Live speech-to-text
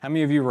How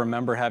many of you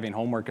remember having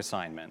homework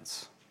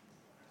assignments?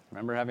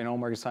 Remember having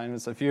homework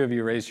assignments? A few of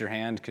you raised your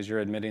hand because you're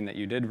admitting that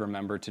you did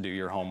remember to do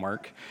your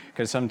homework.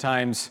 Because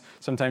sometimes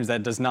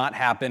that does not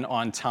happen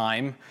on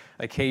time.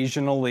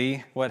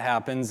 Occasionally, what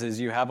happens is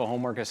you have a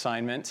homework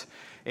assignment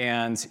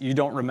and you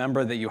don't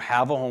remember that you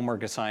have a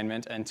homework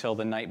assignment until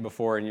the night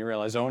before, and you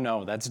realize, oh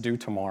no, that's due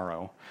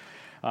tomorrow.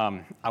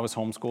 I was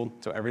homeschooled,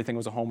 so everything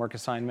was a homework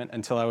assignment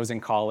until I was in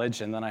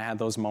college, and then I had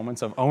those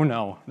moments of, oh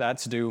no,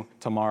 that's due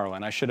tomorrow,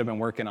 and I should have been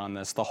working on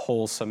this the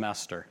whole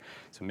semester.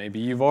 So maybe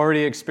you've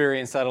already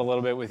experienced that a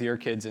little bit with your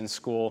kids in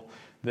school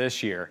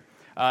this year.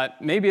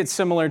 Maybe it's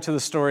similar to the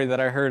story that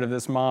I heard of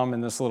this mom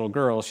and this little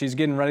girl. She's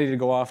getting ready to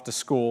go off to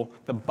school.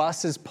 The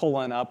bus is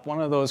pulling up,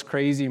 one of those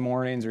crazy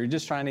mornings where you're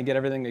just trying to get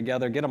everything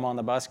together, get them on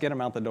the bus, get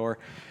them out the door,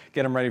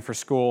 get them ready for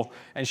school,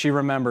 and she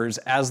remembers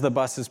as the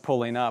bus is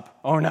pulling up,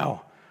 oh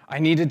no, I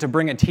needed to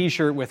bring a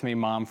t-shirt with me,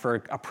 Mom, for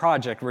a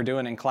project we're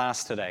doing in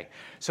class today.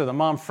 So the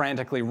mom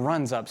frantically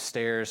runs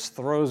upstairs,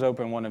 throws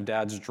open one of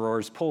Dad's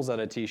drawers, pulls out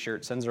a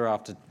t-shirt, sends her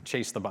off to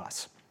chase the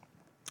bus.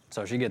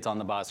 So she gets on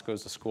the bus,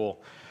 goes to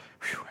school.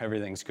 Whew,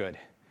 everything's good.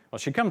 Well,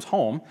 she comes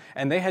home,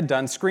 and they had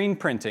done screen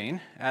printing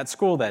at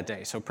school that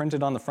day. So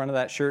printed on the front of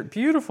that shirt,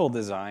 beautiful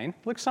design.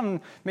 Looks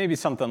maybe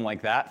something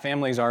like that.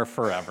 Families are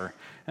forever.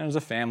 And there's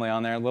a family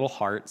on there, little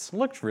hearts.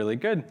 Looked really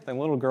good. The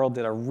little girl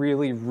did a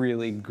really,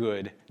 really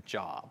good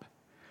job.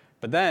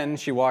 But then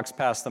she walks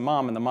past the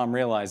mom, and the mom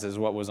realizes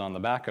what was on the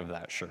back of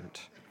that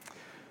shirt.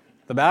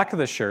 The back of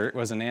the shirt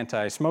was an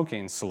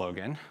anti-smoking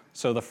slogan.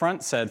 So the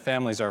front said,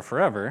 "Families are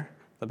forever."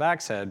 The back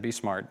said, "Be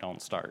smart,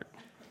 don't start."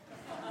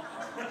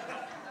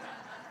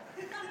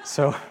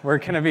 So we're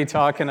going to be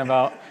talking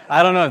about,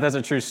 I don't know if that's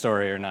a true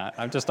story or not.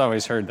 I've just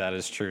always heard that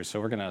is true,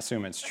 so we're going to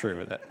assume it's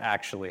true, that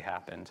actually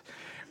happened.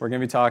 We're going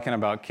to be talking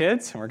about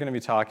kids, and we're going to be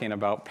talking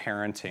about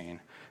parenting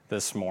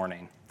this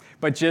morning.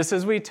 But just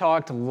as we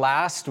talked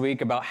last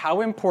week about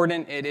how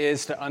important it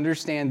is to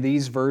understand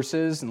these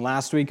verses, and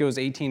last week it was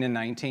 18 and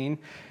 19,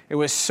 it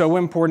was so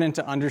important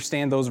to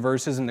understand those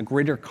verses in the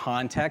greater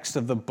context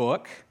of the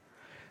book.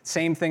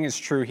 Same thing is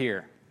true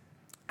here.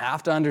 I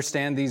have to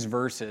understand these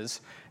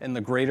verses in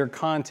the greater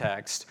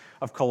context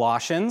of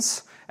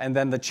Colossians and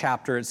then the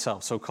chapter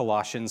itself, so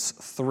Colossians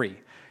 3.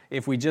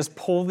 If we just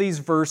pull these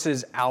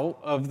verses out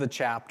of the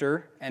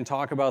chapter and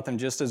talk about them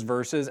just as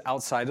verses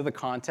outside of the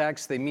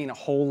context, they mean a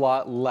whole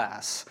lot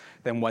less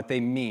than what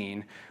they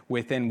mean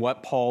within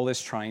what Paul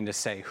is trying to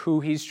say, who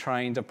he's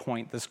trying to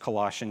point this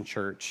Colossian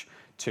church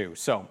to.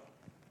 So,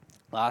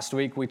 last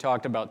week we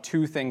talked about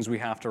two things we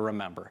have to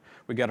remember.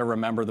 We got to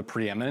remember the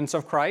preeminence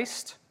of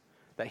Christ,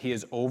 that he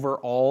is over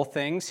all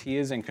things. He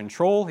is in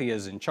control. He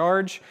is in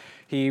charge.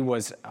 He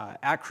was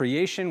at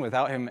creation.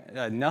 Without him,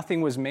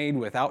 nothing was made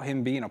without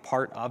him being a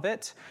part of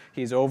it.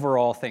 He's over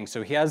all things.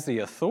 So he has the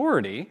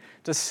authority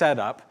to set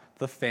up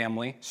the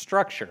family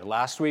structure.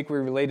 Last week we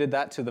related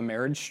that to the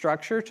marriage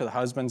structure, to the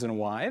husbands and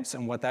wives,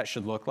 and what that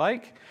should look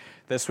like.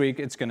 This week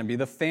it's going to be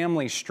the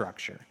family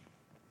structure.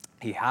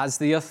 He has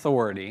the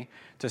authority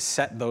to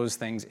set those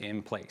things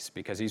in place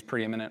because he's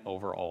preeminent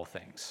over all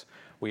things.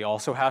 We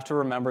also have to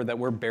remember that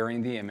we're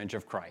bearing the image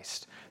of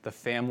Christ, the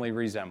family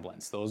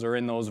resemblance. Those are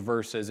in those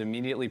verses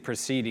immediately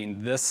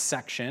preceding this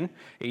section,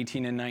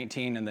 18 and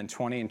 19, and then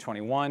 20 and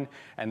 21,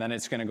 and then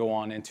it's going to go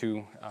on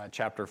into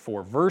chapter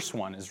 4. Verse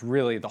 1 is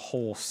really the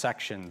whole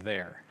section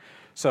there.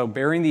 So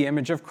bearing the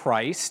image of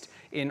Christ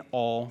in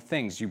all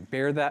things. You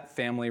bear that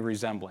family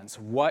resemblance.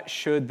 What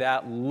should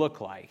that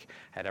look like?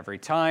 At every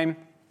time,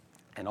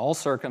 in all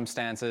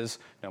circumstances,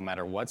 no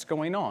matter what's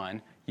going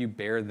on, you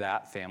bear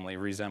that family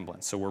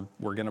resemblance. So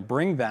we're going to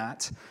bring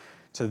that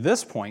to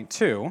this point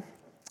too,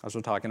 as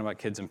we're talking about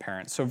kids and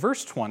parents. So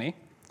verse 20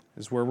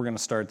 is where we're going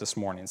to start this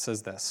morning. It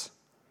says this: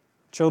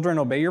 "Children,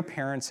 obey your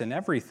parents in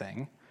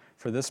everything,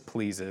 for this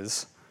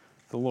pleases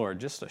the Lord."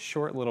 Just a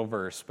short little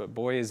verse, but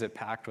boy, is it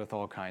packed with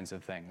all kinds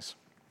of things.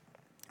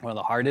 One of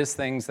the hardest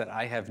things that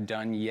I have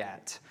done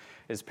yet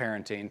is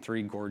parenting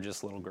three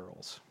gorgeous little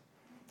girls.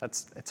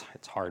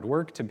 It's hard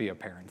work to be a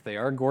parent. They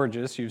are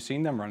gorgeous. You've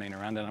seen them running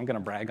around, and I'm going to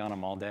brag on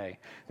them all day.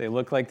 They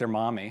look like their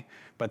mommy,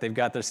 but they've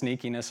got the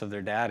sneakiness of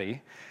their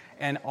daddy.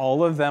 And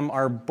all of them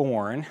are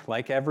born,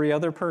 like every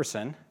other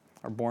person,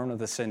 are born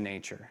with a sin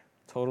nature,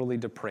 totally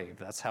depraved.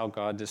 That's how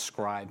God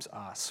describes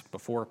us.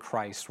 Before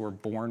Christ, we're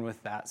born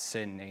with that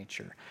sin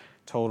nature,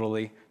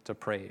 totally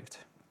depraved.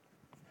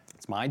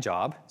 It's my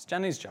job. It's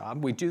Jenny's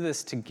job. We do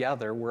this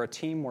together. We're a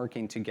team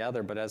working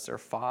together, but as their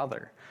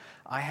father,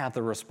 I have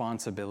the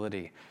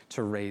responsibility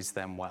to raise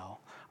them well.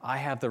 I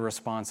have the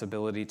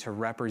responsibility to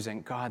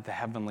represent God, the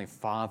Heavenly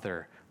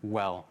Father,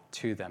 well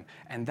to them.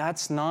 And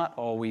that's not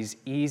always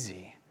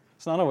easy.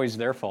 It's not always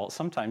their fault.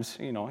 Sometimes,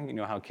 you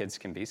know how kids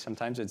can be.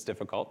 Sometimes it's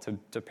difficult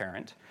to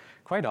parent.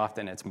 Quite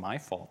often it's my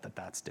fault that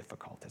that's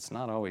difficult. It's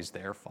not always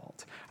their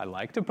fault. I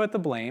like to put the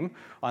blame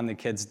on the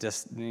kids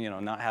just,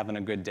 not having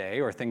a good day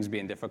or things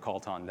being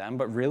difficult on them,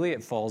 but really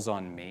it falls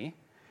on me.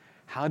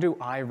 How do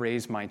I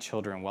raise my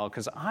children well?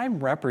 Because I'm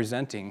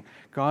representing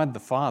God the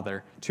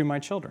Father to my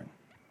children.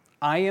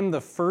 I am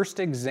the first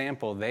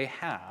example they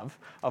have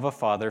of a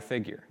father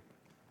figure.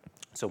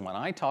 So when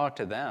I talk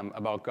to them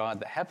about God,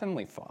 the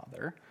Heavenly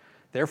Father,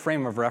 their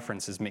frame of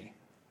reference is me.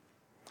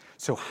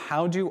 So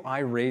how do I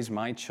raise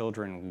my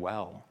children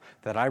well,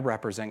 that I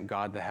represent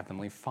God, the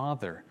Heavenly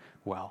Father,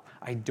 well?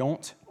 I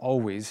don't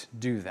always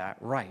do that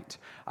right.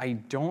 I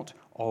don't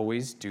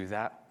always do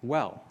that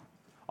well.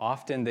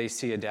 Often they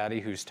see a daddy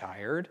who's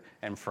tired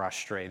and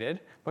frustrated,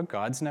 but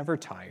God's never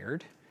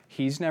tired.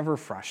 He's never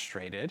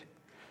frustrated.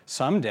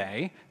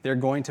 Someday, they're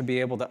going to be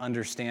able to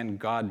understand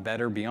God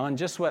better beyond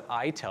just what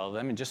I tell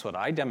them and just what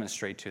I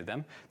demonstrate to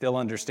them. They'll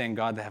understand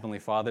God, the Heavenly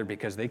Father,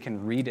 because they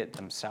can read it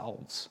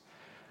themselves.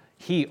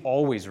 He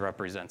always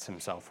represents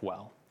himself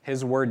well.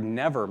 His word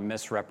never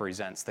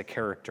misrepresents the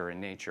character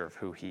and nature of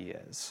who he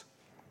is.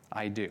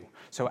 I do.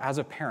 So as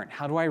a parent,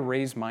 how do I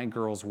raise my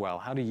girls well?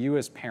 How do you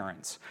as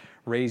parents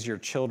raise your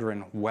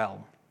children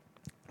well?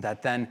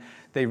 That then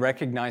they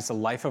recognize the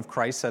life of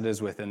Christ that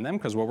is within them,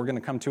 because what we're going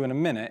to come to in a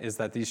minute is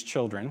that these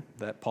children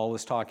that Paul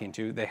is talking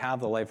to, they have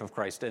the life of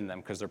Christ in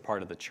them because they're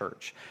part of the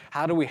church.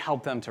 How do we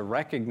help them to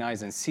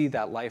recognize and see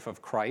that life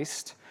of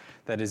Christ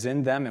that is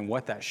in them and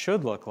what that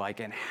should look like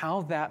and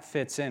how that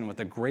fits in with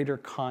the greater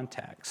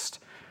context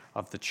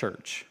of the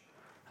church?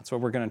 That's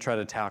what we're going to try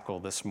to tackle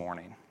this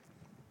morning.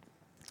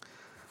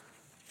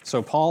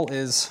 So Paul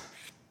is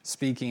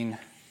speaking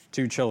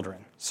to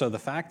children. So the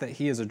fact that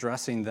he is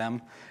addressing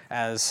them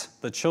as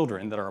the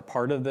children that are a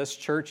part of this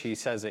church, he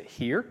says it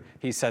here.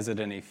 He says it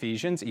in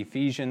Ephesians.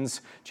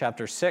 Ephesians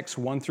chapter 6,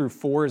 1 through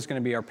 4 is going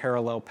to be our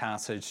parallel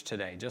passage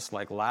today. Just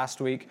like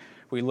last week,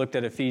 we looked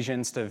at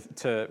Ephesians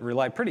to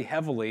rely pretty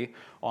heavily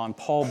on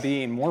Paul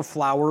being more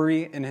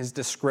flowery in his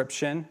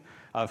description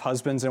of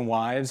husbands and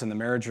wives and the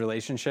marriage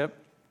relationship,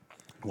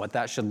 what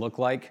that should look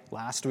like.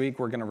 Last week,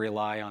 we're going to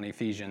rely on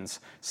Ephesians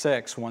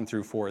 6, 1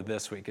 through 4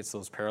 this week. It's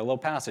those parallel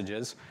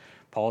passages.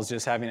 Paul's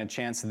just having a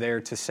chance there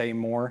to say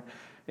more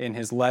in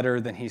his letter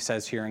than he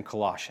says here in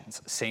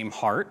Colossians. Same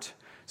heart,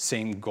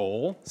 same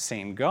goal,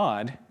 same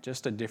God,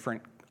 just a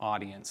different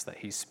audience that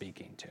he's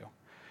speaking to.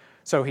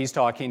 So he's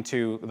talking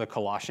to the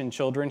Colossian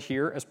children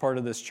here as part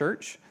of this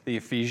church. The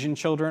Ephesian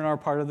children are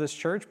part of this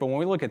church. But when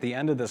we look at the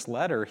end of this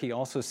letter, he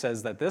also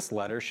says that this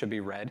letter should be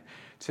read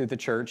to the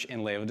church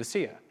in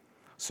Laodicea.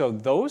 So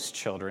those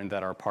children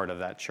that are part of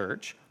that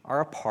church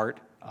are a part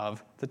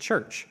of the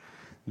church.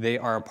 They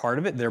are a part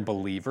of it. They're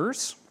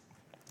believers.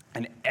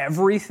 And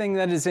everything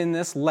that is in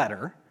this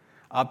letter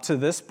up to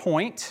this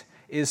point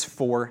is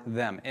for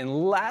them,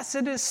 unless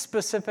it is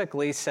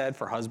specifically said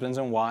for husbands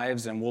and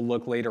wives, and we'll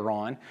look later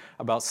on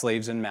about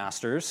slaves and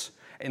masters,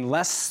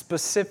 unless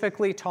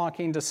specifically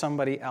talking to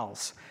somebody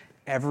else.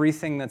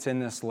 Everything that's in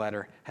this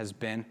letter has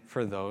been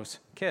for those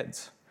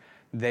kids.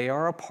 They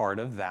are a part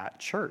of that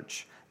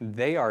church.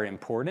 They are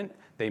important,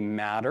 they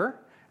matter,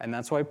 and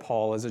that's why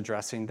Paul is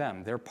addressing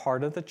them. They're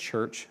part of the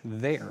church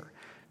there,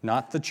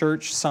 not the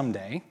church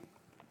someday,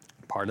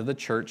 part of the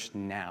church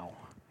now.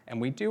 And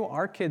we do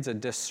our kids a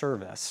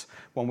disservice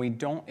when we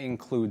don't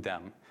include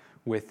them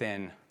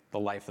within the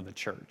life of the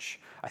church.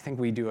 I think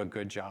we do a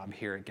good job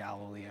here at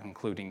Galilee of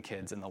including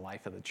kids in the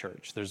life of the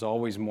church. There's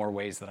always more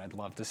ways that I'd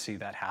love to see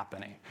that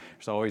happening.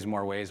 There's always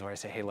more ways where I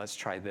say, hey, let's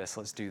try this,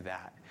 let's do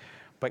that.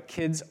 But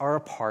kids are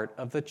a part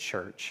of the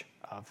church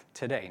of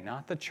today,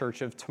 not the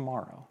church of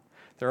tomorrow.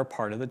 They're a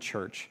part of the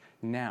church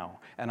now.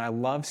 And I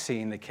love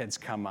seeing the kids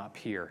come up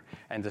here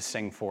and to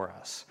sing for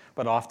us.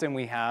 But often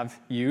we have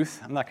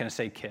youth. I'm not going to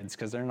say kids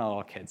because they're not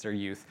all kids. They're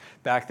youth.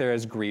 Back there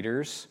as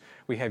greeters.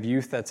 We have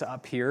youth that's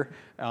up here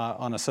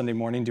on a Sunday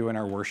morning doing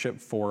our worship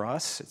for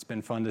us. It's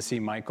been fun to see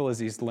Michael as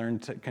he's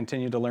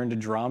continued to learn to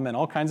drum and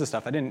all kinds of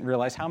stuff. I didn't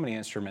realize how many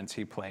instruments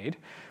he played.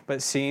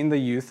 But seeing the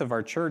youth of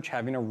our church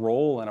having a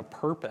role and a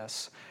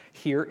purpose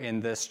here in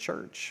this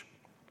church.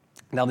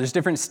 Now, there's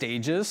different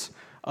stages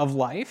of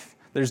life.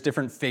 There's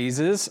different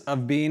phases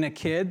of being a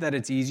kid that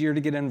it's easier to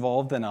get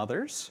involved than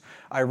others.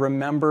 I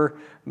remember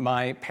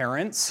my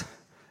parents,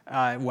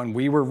 when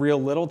we were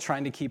real little,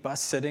 trying to keep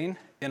us sitting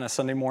in a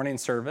Sunday morning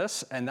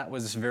service, and that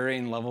was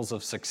varying levels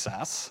of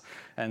success.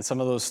 And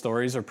some of those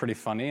stories are pretty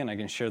funny, and I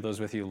can share those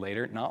with you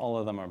later. Not all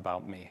of them are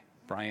about me.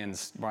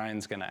 Brian's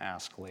going to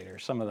ask later.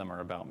 Some of them are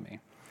about me.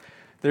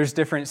 There's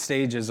different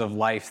stages of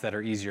life that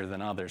are easier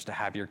than others to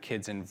have your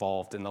kids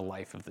involved in the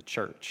life of the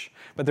church.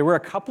 But there were a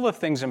couple of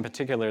things in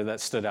particular that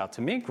stood out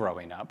to me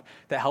growing up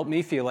that helped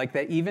me feel like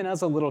that even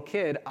as a little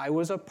kid, I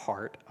was a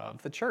part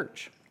of the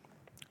church.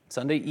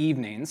 Sunday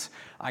evenings,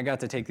 I got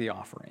to take the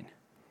offering.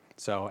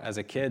 So as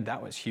a kid, that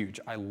was huge.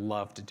 I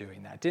loved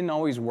doing that. Didn't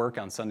always work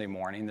on Sunday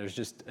morning. There's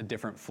just a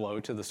different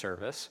flow to the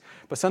service.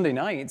 But Sunday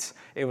nights,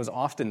 it was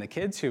often the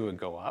kids who would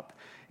go up,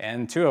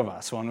 and two of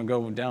us. One would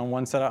go down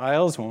one set of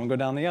aisles, one would go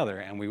down the other,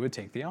 and we would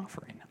take the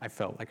offering. I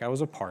felt like I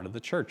was a part of the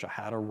church. I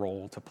had a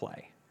role to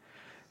play.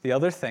 The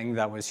other thing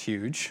that was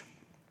huge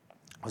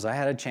was I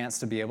had a chance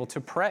to be able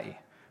to pray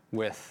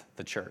with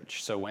the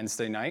church. So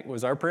Wednesday night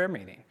was our prayer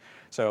meeting.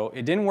 So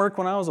it didn't work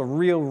when I was a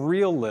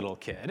real little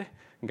kid,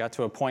 and got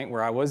to a point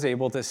where I was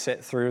able to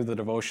sit through the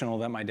devotional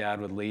that my dad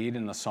would lead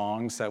and the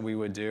songs that we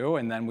would do,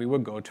 and then we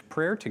would go to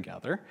prayer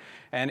together.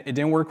 And it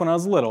didn't work when I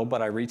was little,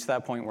 but I reached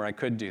that point where I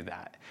could do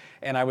that.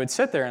 And I would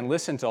sit there and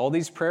listen to all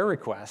these prayer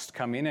requests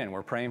coming in.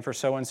 We're praying for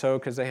so-and-so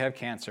because they have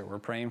cancer. We're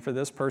praying for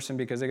this person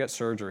because they got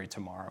surgery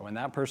tomorrow, and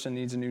that person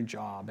needs a new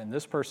job, and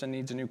this person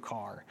needs a new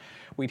car.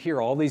 We'd hear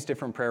all these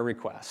different prayer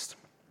requests.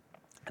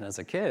 And as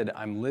a kid,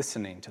 I'm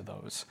listening to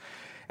those.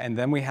 And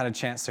then we had a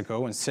chance to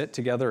go and sit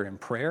together in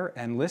prayer,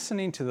 and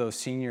listening to those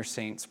senior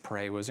saints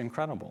pray was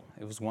incredible.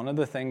 It was one of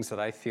the things that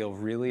I feel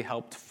really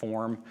helped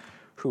form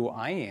who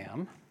I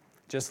am,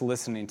 just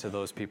listening to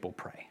those people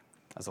pray.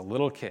 As a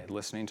little kid,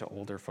 listening to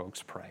older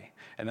folks pray.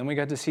 And then we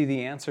got to see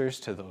the answers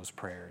to those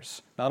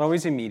prayers. Not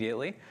always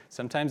immediately.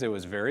 Sometimes it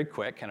was very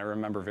quick, and I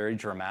remember very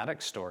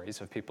dramatic stories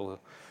of people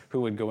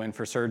who would go in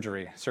for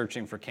surgery,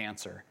 searching for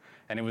cancer.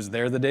 And it was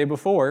there the day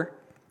before,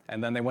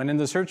 and then they went in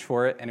to search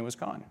for it, and it was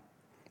gone.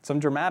 Some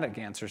dramatic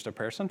answers to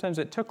prayer. Sometimes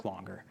it took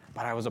longer,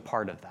 but I was a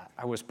part of that.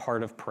 I was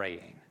part of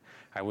praying.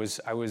 I was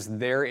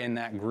there in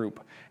that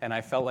group, and I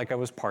felt like I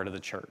was part of the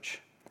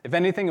church. If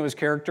anything, it was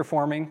character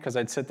forming, because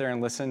I'd sit there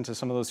and listen to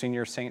some of those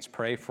senior saints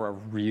pray for a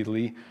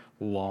really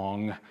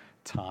long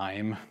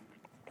time.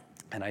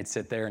 And I'd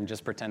sit there and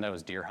just pretend I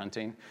was deer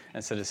hunting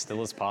and sit as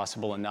still as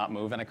possible and not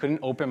move. And I couldn't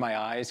open my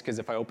eyes, because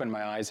if I opened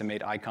my eyes and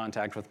made eye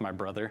contact with my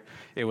brother,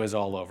 it was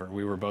all over.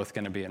 We were both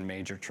going to be in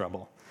major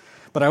trouble.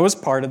 But I was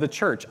part of the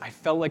church. I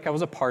felt like I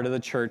was a part of the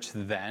church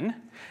then,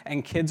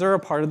 and kids are a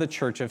part of the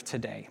church of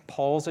today.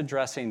 Paul's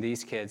addressing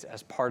these kids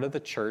as part of the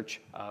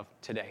church of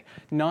today,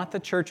 not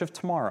the church of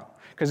tomorrow.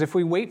 Because if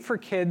we wait for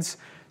kids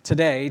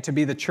today to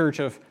be the church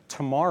of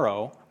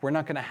tomorrow, we're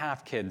not going to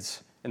have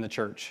kids in the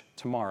church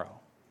tomorrow.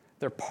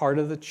 They're part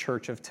of the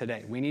church of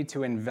today. We need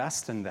to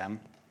invest in them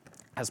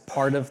as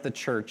part of the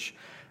church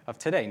of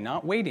today,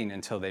 not waiting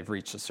until they've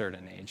reached a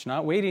certain age,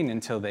 not waiting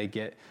until they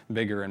get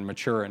bigger and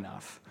mature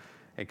enough.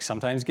 It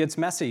sometimes gets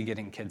messy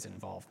getting kids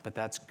involved, but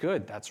that's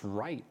good, that's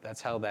right,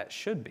 that's how that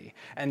should be.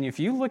 And if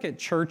you look at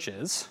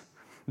churches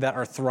that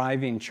are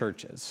thriving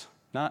churches,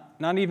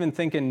 not even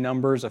thinking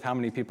numbers of how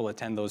many people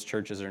attend those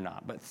churches or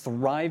not, but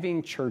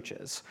thriving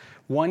churches,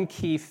 one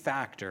key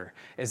factor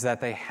is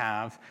that they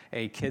have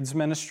a kids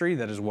ministry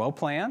that is well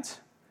planned,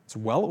 it's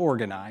well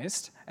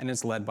organized, and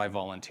it's led by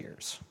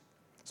volunteers.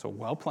 So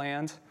well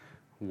planned,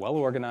 well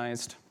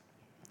organized,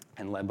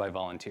 and led by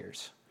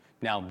volunteers.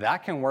 Now,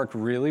 that can work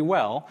really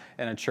well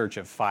in a church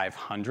of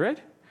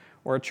 500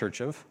 or a church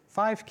of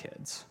 5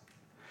 kids.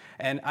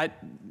 And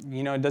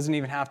it doesn't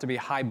even have to be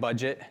high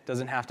budget,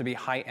 doesn't have to be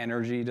high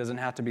energy, doesn't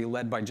have to be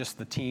led by just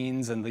the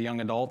teens and the young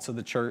adults of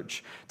the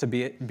church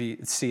to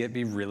see it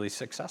be really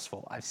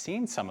successful. I've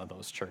seen some of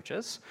those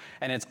churches,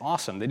 and it's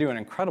awesome. They do an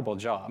incredible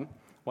job.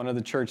 One of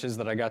the churches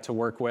that I got to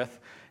work with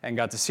and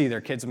got to see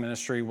their kids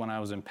ministry when I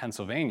was in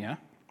Pennsylvania,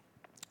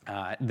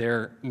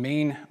 their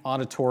main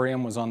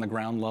auditorium was on the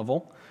ground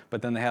level,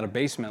 but then they had a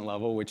basement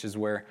level, which is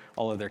where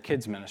all of their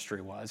kids'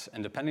 ministry was.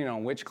 And depending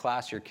on which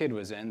class your kid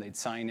was in, they'd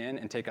sign in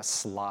and take a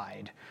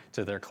slide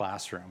to their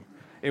classroom.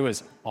 It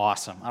was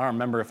awesome. I don't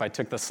remember if I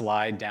took the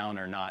slide down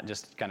or not,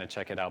 just to kind of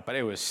check it out, but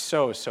it was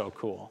so, so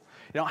cool.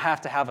 You don't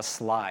have to have a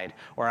slide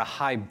or a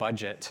high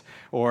budget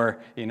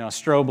or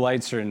strobe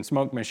lights or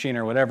smoke machine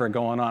or whatever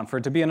going on for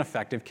it to be an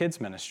effective kids'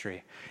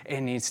 ministry.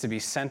 It needs to be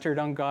centered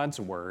on God's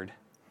word.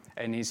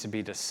 It needs to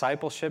be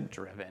discipleship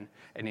driven.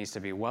 It needs to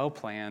be well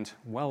planned,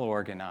 well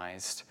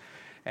organized,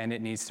 and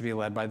it needs to be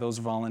led by those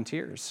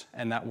volunteers.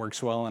 And that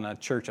works well in a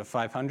church of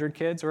 500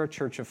 kids or a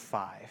church of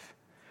 5.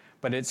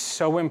 But it's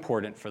so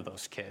important for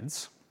those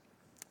kids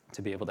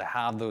to be able to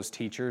have those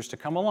teachers to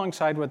come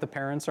alongside what the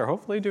parents are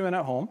hopefully doing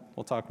at home.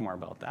 We'll talk more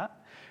about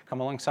that. Come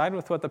alongside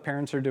with what the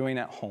parents are doing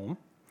at home.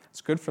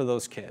 It's good for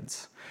those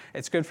kids.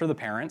 It's good for the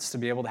parents to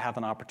be able to have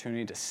an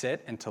opportunity to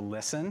sit and to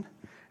listen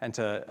and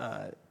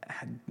to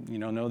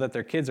know that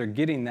their kids are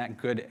getting that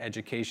good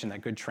education,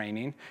 that good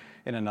training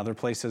in another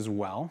place as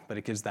well, but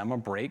it gives them a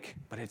break.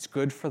 But it's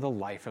good for the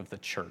life of the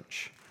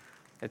church.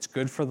 It's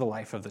good for the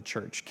life of the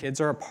church. Kids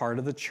are a part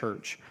of the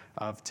church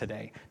of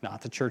today,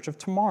 not the church of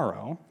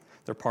tomorrow.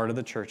 They're part of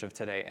the church of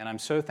today. And I'm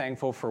so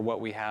thankful for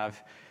what we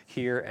have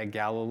here at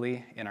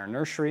Galilee in our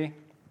nursery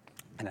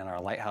and in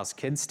our Lighthouse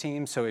Kids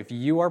team. So if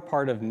you are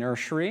part of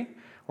nursery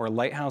or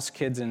Lighthouse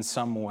Kids in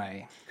some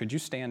way, could you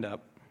stand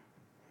up?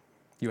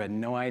 You had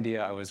no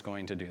idea I was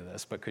going to do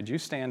this, but could you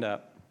stand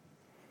up?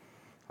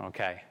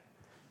 Okay.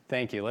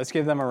 Thank you. Let's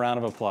give them a round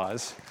of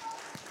applause.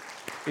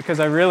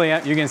 Because I really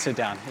am, you can sit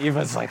down.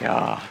 Eva's like,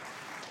 I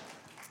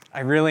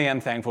really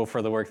am thankful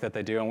for the work that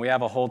they do. And we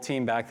have a whole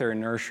team back there in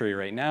nursery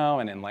right now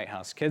and in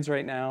Lighthouse Kids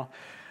right now.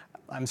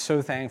 I'm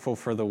so thankful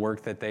for the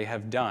work that they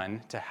have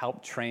done to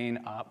help train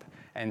up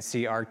and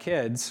see our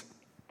kids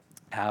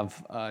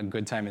have a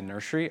good time in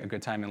nursery, a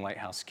good time in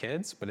Lighthouse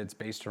Kids, but it's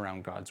based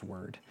around God's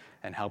word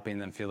and helping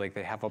them feel like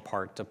they have a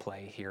part to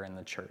play here in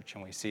the church.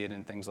 And we see it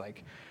in things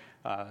like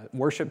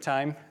worship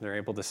time. They're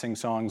able to sing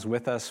songs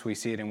with us. We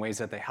see it in ways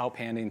that they help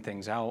handing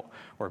things out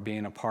or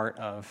being a part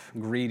of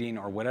greeting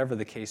or whatever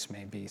the case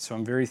may be. So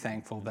I'm very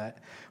thankful that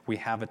we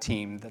have a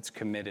team that's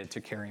committed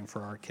to caring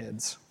for our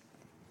kids.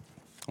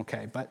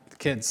 Okay, but the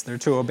kids, they're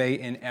to obey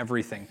in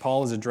everything.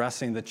 Paul is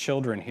addressing the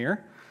children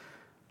here.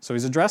 So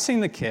he's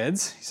addressing the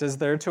kids. He says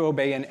they're to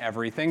obey in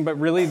everything, but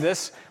really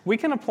we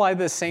can apply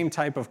this same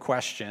type of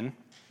question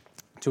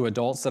to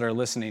adults that are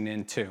listening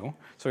in too.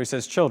 So he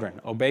says,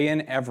 children, obey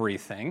in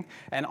everything.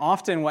 And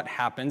often what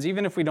happens,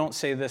 even if we don't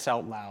say this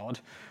out loud,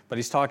 but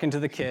he's talking to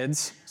the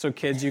kids. So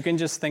kids, you can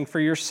just think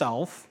for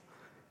yourself,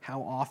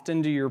 how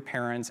often do your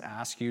parents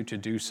ask you to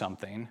do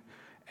something?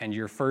 And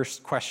your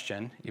first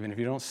question, even if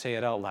you don't say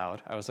it out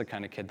loud, I was the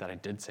kind of kid that I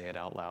did say it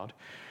out loud,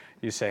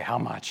 you say, how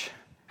much?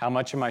 How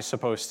much am I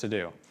supposed to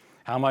do?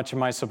 How much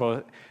am I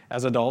supposed,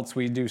 as adults,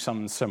 we do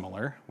something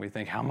similar. We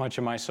think, how much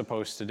am I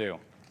supposed to do?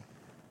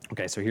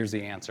 Okay, so here's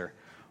the answer.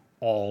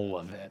 All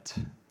of it.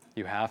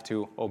 You have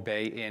to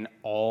obey in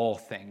all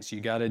things.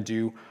 You got to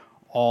do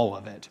all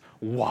of it.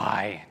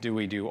 Why do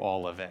we do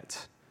all of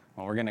it?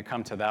 Well, we're going to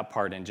come to that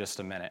part in just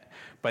a minute.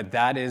 But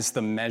that is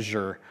the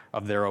measure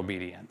of their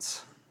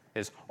obedience,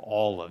 is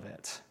all of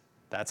it.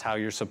 That's how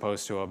you're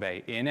supposed to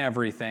obey. In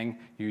everything,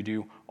 you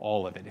do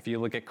all of it. If you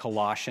look at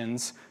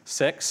Colossians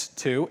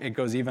 6:2, it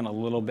goes even a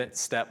little bit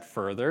step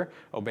further.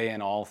 Obey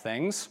in all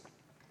things.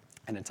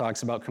 And it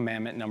talks about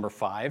commandment number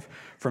 5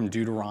 from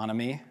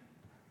Deuteronomy.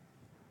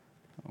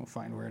 We'll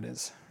find where it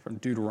is. From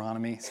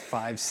Deuteronomy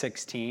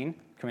 5:16.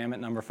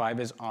 Commandment number 5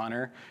 is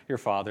honor your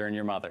father and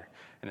your mother.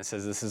 And it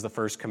says this is the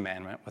first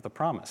commandment with a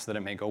promise that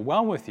it may go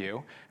well with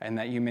you and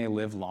that you may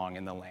live long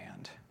in the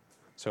land.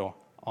 So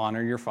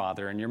honor your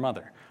father and your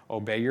mother.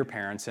 Obey your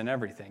parents in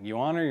everything. You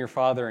honor your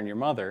father and your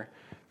mother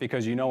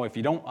because you know if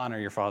you don't honor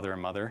your father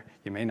and mother,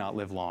 you may not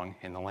live long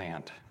in the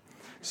land.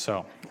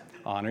 So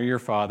honor your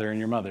father and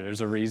your mother.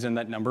 There's a reason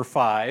that number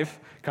 5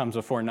 comes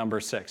before number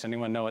 6.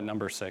 Anyone know what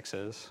number 6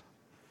 is?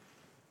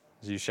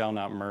 You shall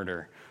not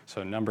murder.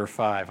 So number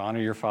 5, honor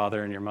your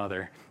father and your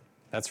mother.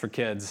 That's for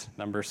kids.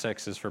 Number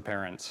 6 is for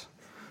parents.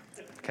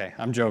 Okay,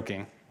 I'm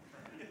joking.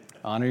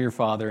 Honor your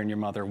father and your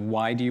mother.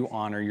 Why do you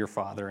honor your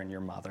father and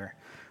your mother?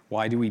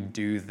 Why do we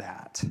do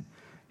that?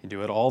 You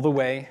do it all the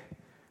way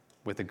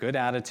with a good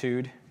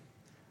attitude,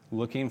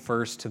 looking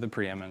first to the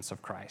preeminence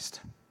of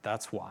Christ.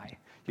 That's why.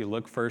 You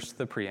look first to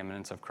the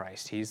preeminence of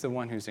Christ. He's the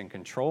one who's in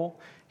control.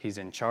 He's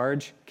in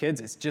charge.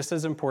 Kids, it's just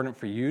as important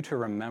for you to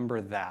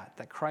remember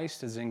that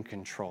Christ is in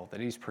control, that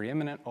he's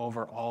preeminent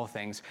over all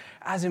things,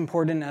 as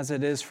important as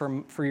it is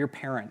for your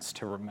parents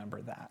to remember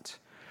that.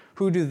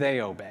 Who do they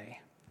obey?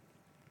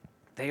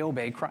 They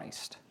obey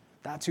Christ.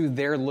 That's who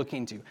they're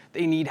looking to.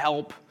 They need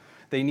help.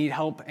 They need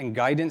help and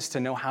guidance to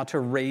know how to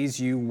raise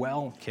you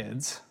well,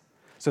 kids.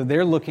 So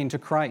they're looking to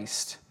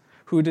Christ.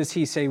 Who does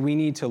he say we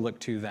need to look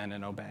to then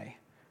and obey?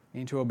 We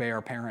need to obey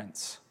our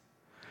parents.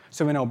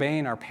 So in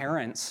obeying our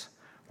parents,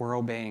 we're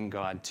obeying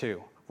God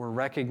too. We're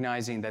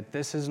recognizing that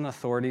this is an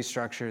authority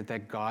structure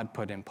that God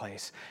put in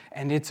place,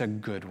 and it's a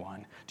good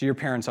one. Do your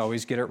parents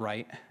always get it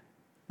right?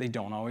 They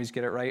don't always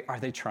get it right. Are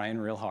they trying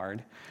real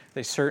hard?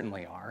 They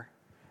certainly are.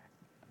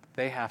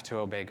 They have to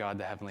obey God,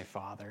 the Heavenly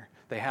Father.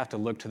 They have to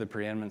look to the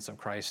preeminence of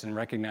Christ and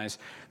recognize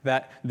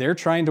that they're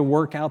trying to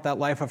work out that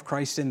life of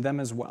Christ in them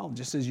as well,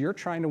 just as you're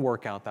trying to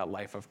work out that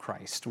life of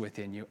Christ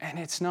within you. And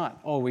it's not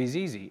always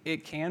easy.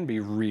 It can be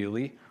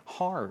really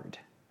hard.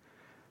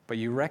 But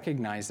you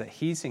recognize that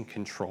he's in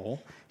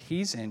control,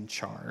 he's in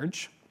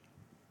charge,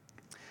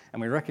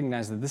 and we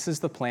recognize that this is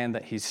the plan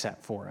that he's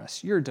set for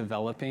us. You're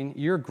developing,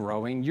 you're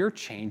growing, you're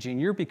changing,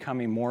 you're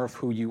becoming more of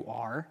who you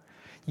are.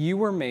 You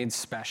were made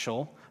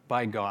special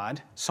by God.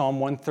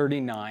 Psalm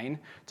 139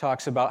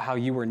 talks about how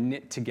you were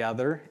knit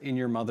together in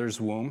your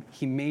mother's womb.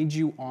 He made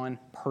you on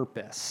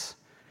purpose.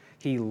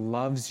 He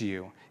loves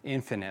you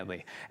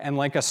infinitely. And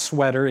like a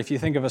sweater, if you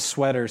think of a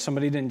sweater,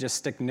 somebody didn't just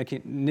stick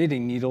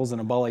knitting needles in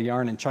a ball of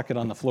yarn and chuck it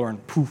on the floor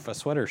and poof, a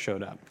sweater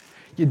showed up.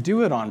 You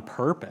do it on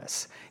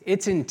purpose.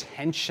 It's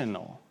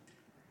intentional.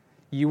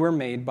 You were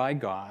made by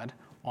God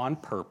on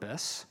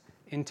purpose,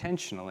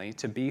 intentionally,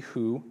 to be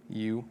who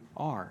you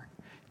are.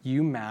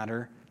 You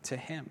matter to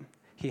him.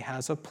 He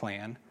has a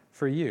plan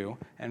for you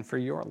and for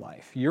your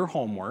life. Your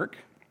homework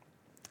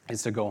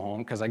is to go home,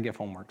 because I give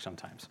homework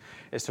sometimes,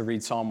 is to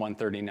read Psalm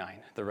 139.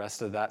 The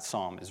rest of that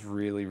psalm is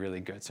really, really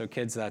good. So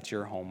kids, that's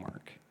your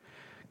homework.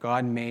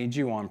 God made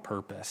you on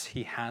purpose.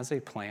 He has a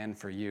plan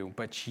for you,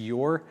 but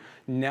you're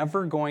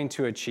never going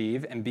to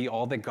achieve and be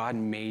all that God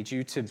made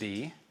you to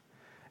be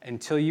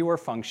until you are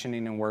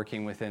functioning and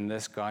working within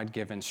this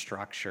God-given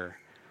structure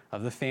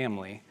of the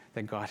family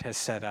that God has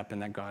set up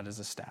and that God has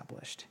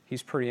established.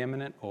 He's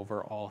preeminent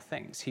over all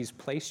things. He's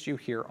placed you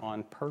here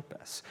on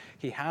purpose.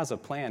 He has a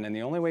plan, and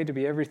the only way to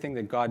be everything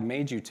that God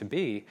made you to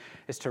be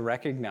is to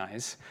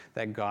recognize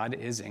that God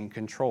is in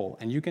control.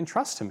 And you can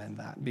trust him in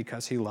that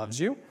because he loves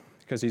you,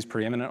 because he's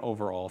preeminent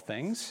over all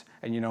things,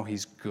 and you know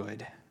he's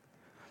good.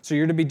 So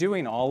you're to be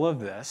doing all of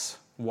this.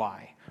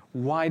 Why?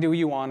 Why do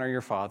you honor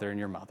your father and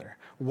your mother?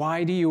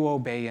 Why do you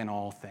obey in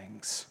all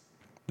things?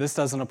 This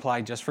doesn't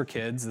apply just for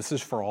kids. This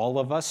is for all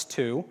of us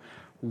too.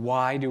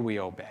 Why do we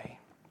obey?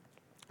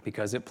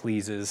 Because it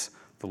pleases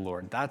the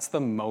Lord. That's the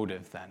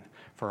motive then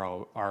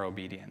for our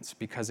obedience,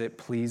 because it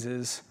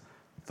pleases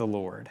the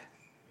Lord.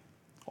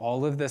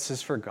 All of this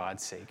is for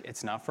God's sake.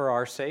 It's not for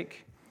our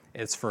sake.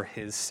 It's for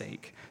his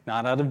sake.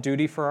 Not out of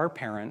duty for our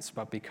parents,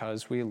 but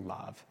because we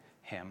love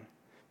him.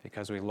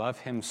 Because we love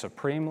him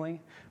supremely.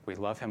 We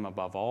love him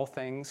above all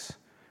things.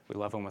 We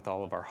love him with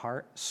all of our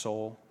heart,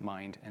 soul,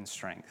 mind, and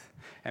strength.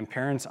 And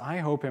parents, I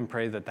hope and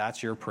pray that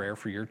that's your prayer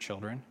for your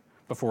children.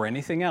 Before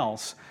anything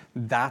else,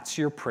 that's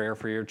your prayer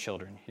for your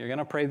children. You're going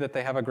to pray that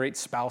they have a great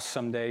spouse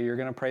someday. You're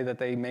going to pray that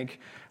they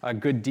make a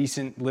good,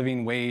 decent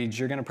living wage.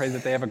 You're going to pray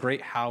that they have a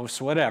great house,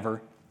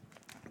 whatever.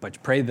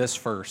 But pray this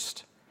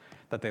first,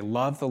 that they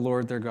love the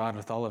Lord their God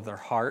with all of their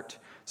heart,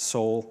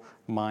 soul,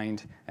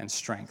 mind, and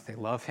strength. They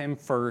love him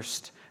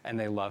first, and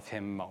they love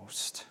him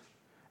most.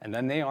 And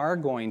then they are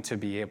going to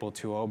be able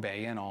to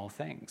obey in all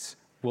things.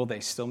 Will they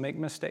still make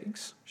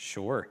mistakes?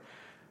 Sure.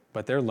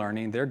 But they're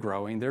learning, they're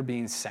growing, they're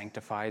being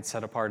sanctified,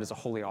 set apart as a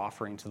holy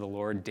offering to the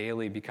Lord,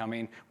 daily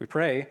becoming, we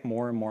pray,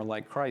 more and more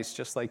like Christ,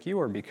 just like you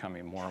are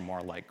becoming more and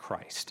more like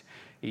Christ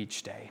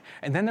each day.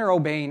 And then they're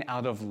obeying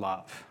out of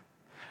love.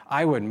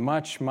 I would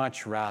much,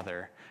 much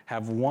rather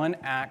have one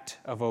act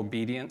of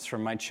obedience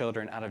from my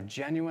children out of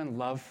genuine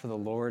love for the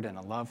Lord and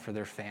a love for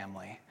their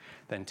family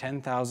than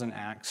 10,000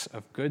 acts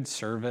of good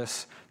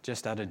service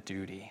just out of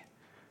duty.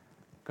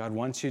 God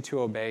wants you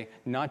to obey,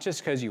 not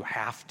just because you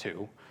have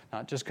to,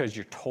 not just because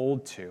you're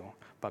told to,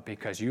 but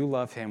because you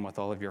love him with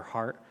all of your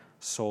heart,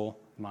 soul,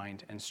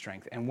 mind, and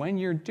strength. And when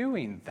you're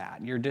doing that,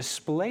 you're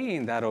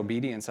displaying that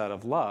obedience out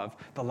of love,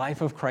 the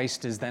life of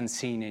Christ is then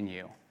seen in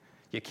you.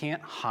 You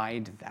can't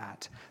hide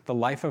that. The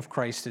life of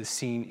Christ is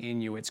seen in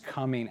you. It's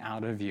coming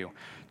out of you.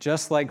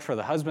 Just like for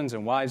the husbands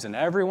and wives and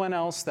everyone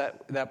else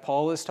that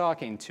Paul is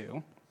talking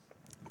to,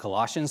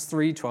 Colossians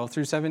 3, 12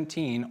 through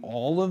 17,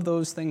 all of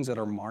those things that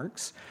are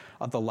marks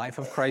of the life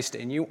of Christ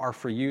in you are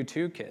for you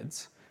too,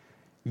 kids.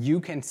 You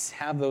can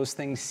have those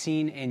things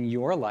seen in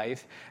your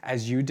life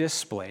as you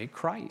display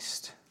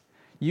Christ.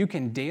 You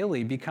can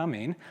daily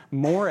becoming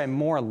more and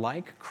more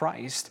like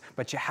Christ,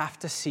 but you have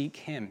to seek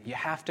him. You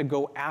have to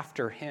go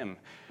after him.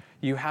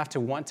 You have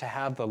to want to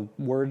have the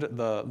word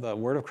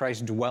of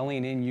Christ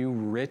dwelling in you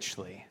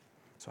richly.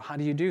 So how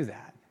do you do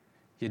that?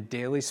 You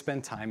daily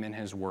spend time in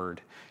his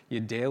word.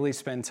 You daily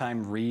spend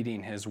time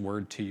reading his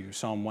word to you.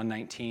 Psalm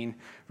 119,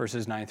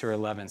 verses 9 through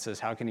 11 says,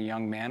 how can a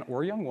young man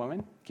or young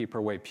woman keep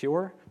her way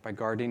pure? By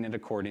guarding it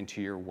according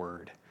to your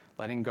word.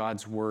 Letting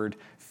God's word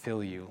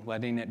fill you.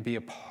 Letting it be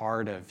a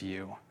part of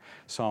you.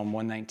 Psalm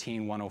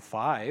 119,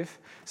 105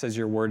 says,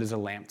 your word is a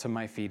lamp to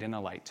my feet and a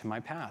light to my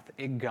path.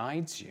 It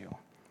guides you.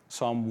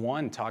 Psalm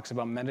 1 talks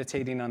about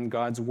meditating on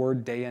God's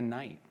word day and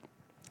night.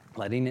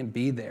 Letting it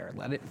be there.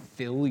 Let it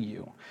fill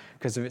you.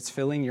 Because if it's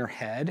filling your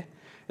head,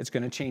 it's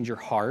going to change your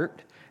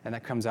heart, and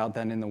that comes out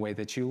then in the way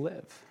that you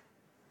live.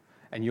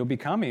 And you'll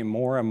becoming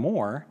more and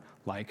more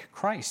like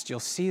Christ. You'll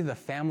see the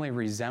family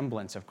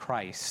resemblance of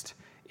Christ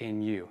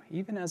in you,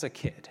 even as a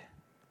kid.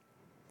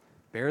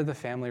 Bear the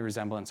family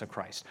resemblance of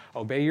Christ.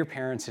 Obey your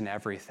parents in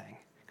everything,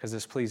 because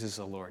this pleases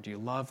the Lord. You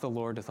love the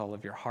Lord with all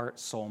of your heart,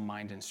 soul,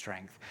 mind, and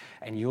strength.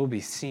 And you'll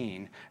be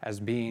seen as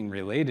being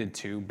related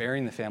to,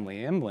 bearing the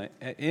family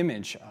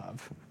image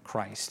of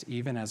Christ,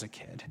 even as a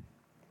kid.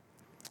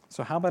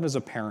 So how about as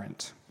a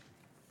parent?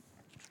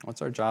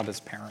 What's our job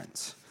as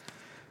parents?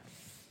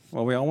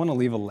 Well, we all want to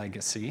leave a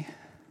legacy.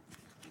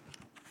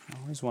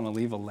 We always want to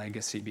leave a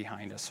legacy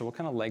behind us. So what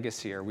kind of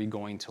legacy are we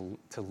going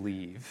to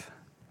leave?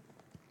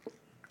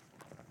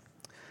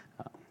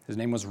 His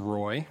name was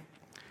Roy.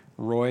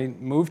 Roy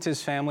moved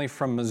his family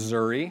from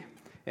Missouri,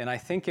 and I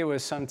think it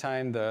was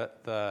sometime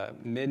the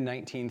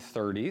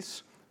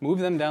mid-1930s, moved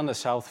them down to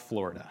South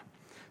Florida.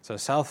 So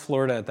South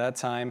Florida at that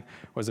time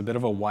was a bit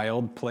of a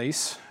wild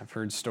place. I've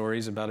heard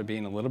stories about it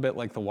being a little bit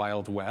like the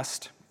Wild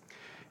West.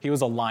 He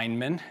was a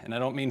lineman, and I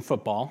don't mean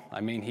football.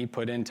 I mean he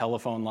put in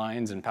telephone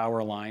lines and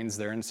power lines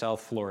there in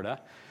South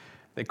Florida.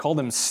 They called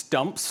him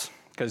Stumps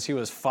because he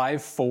was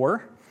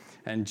 5'4"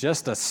 and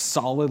just a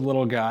solid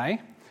little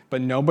guy.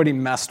 But nobody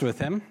messed with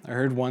him. I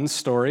heard one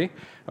story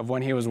of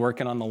when he was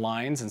working on the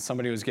lines and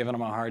somebody was giving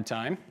him a hard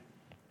time.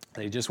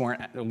 They just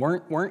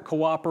weren't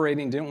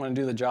cooperating, didn't want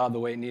to do the job the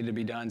way it needed to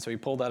be done, so he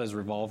pulled out his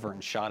revolver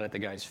and shot at the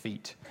guy's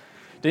feet.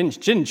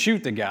 Didn't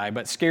shoot the guy,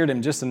 but scared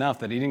him just enough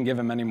that he didn't give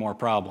him any more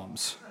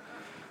problems.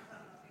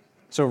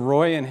 So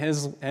Roy and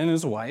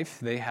his wife,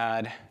 they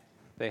had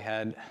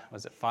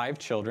 5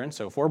 children,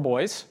 so 4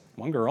 boys,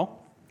 1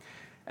 girl,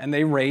 and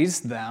they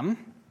raised them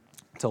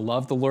to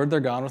love the Lord their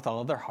God with all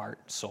of their heart,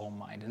 soul,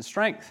 mind, and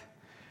strength.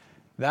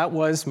 That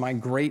was my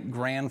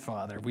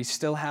great-grandfather. We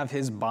still have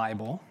his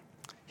Bible.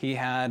 He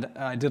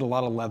did a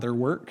lot of leather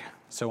work.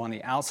 So on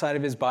the outside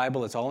of his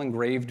Bible, it's all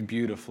engraved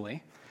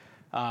beautifully.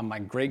 My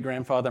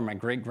great-grandfather, my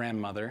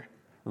great-grandmother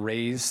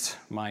raised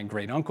my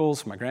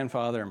great-uncles, my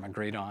grandfather, and my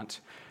great-aunt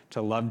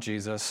to love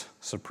Jesus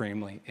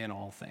supremely in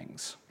all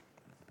things.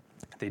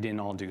 They didn't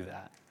all do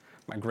that.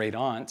 My great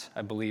aunt,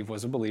 I believe,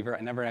 was a believer.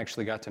 I never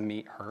actually got to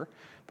meet her,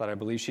 but I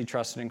believe she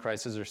trusted in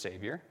Christ as her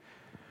Savior.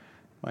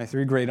 My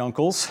 3 great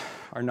uncles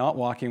are not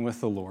walking with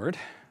the Lord.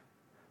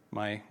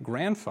 My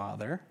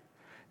grandfather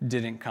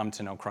didn't come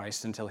to know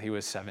Christ until he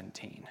was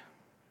 17.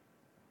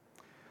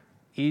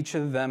 Each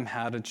of them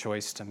had a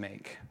choice to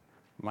make.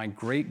 My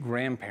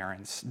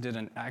great-grandparents did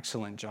an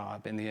excellent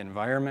job in the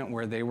environment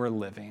where they were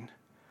living,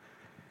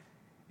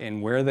 in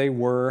where they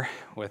were,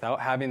 without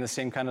having the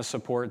same kind of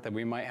support that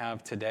we might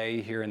have today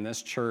here in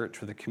this church,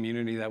 with the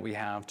community that we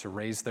have, to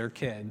raise their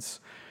kids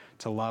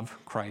to love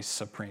Christ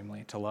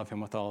supremely, to love him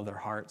with all of their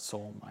heart,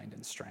 soul, mind,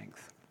 and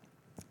strength.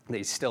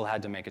 They still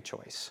had to make a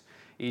choice.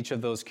 Each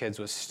of those kids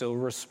was still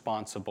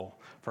responsible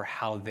for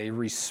how they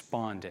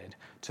responded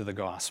to the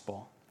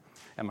gospel.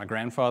 And my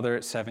grandfather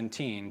at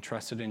 17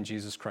 trusted in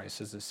Jesus Christ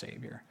as his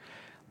Savior.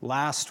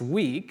 Last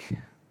week,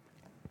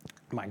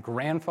 my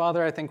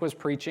grandfather, I think, was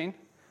preaching.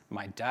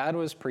 My dad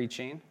was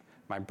preaching.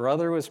 My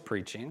brother was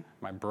preaching.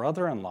 My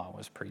brother-in-law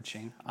was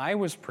preaching. I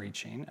was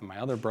preaching. And my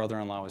other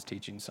brother-in-law was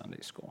teaching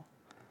Sunday school.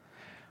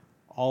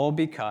 All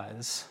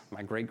because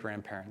my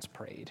great-grandparents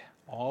prayed.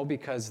 All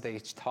because they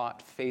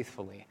taught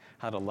faithfully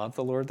how to love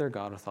the Lord their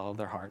God with all of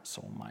their heart,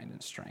 soul, mind,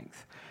 and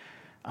strength.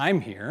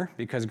 I'm here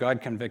because God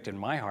convicted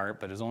my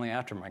heart, but it was only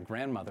after my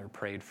grandmother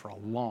prayed for a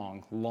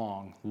long,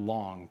 long,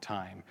 long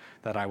time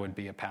that I would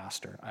be a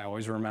pastor. I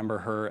always remember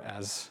her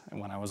as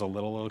when I was a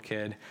little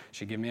kid.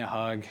 She'd give me a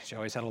hug. She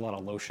always had a lot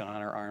of lotion on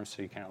her arms,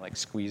 so you kind of like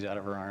squeeze out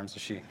of her arms.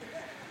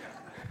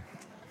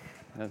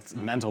 That's a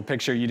mental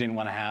picture you didn't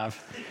want to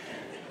have.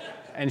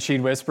 And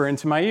she'd whisper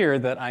into my ear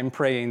that I'm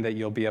praying that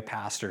you'll be a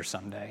pastor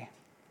someday.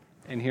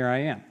 And here I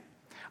am.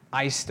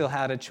 I still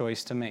had a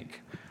choice to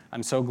make.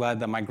 I'm so glad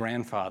that my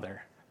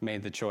grandfather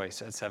made the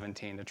choice at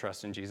 17 to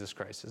trust in Jesus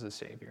Christ as a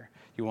Savior.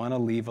 You want to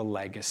leave a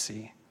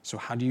legacy. So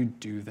how do you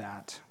do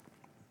that?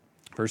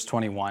 Verse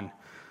 21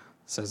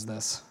 says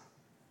this.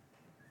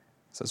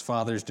 It says,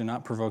 "Fathers, do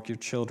not provoke your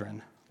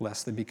children,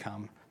 lest they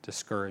become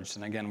discouraged."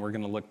 And again, we're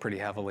going to look pretty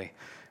heavily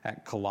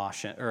at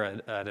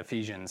at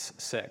Ephesians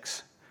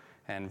 6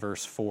 and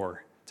verse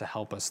 4 to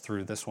help us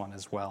through this one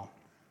as well.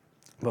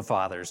 But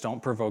fathers, don't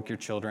provoke your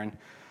children.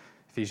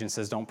 Ephesians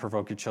says, don't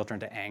provoke your children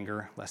to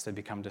anger, lest they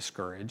become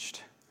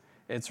discouraged.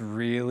 It's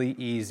really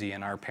easy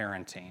in our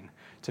parenting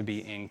to be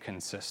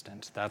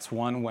inconsistent. That's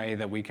one way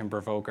that we can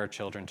provoke our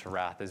children to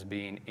wrath, is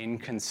being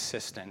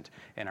inconsistent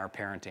in our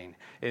parenting.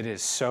 It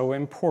is so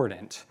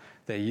important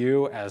that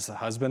you, as a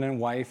husband and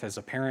wife, as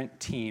a parent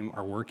team,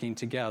 are working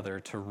together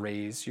to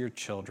raise your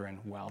children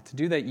well, to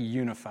do that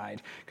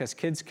unified, because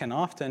kids can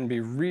often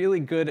be really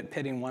good at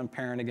pitting one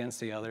parent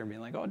against the other and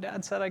being like, oh,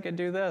 Dad said I could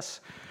do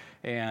this.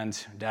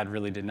 And Dad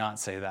really did not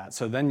say that.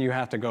 So then you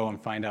have to go and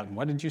find out,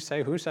 what did you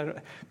say? Who said it?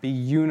 Be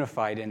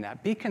unified in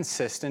that. Be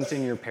consistent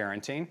in your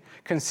parenting.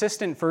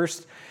 Consistent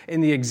first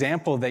in the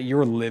example that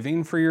you're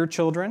living for your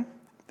children,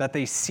 that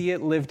they see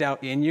it lived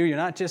out in you. You're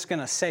not just going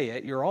to say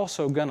it, you're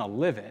also going to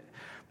live it.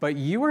 But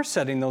you are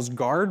setting those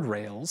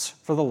guardrails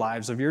for the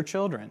lives of your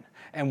children.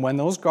 And when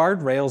those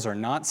guardrails are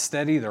not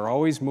steady, they're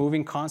always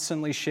moving,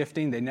 constantly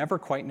shifting, they never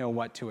quite know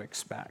what to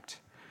expect.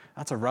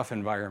 That's a rough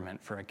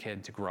environment for a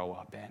kid to grow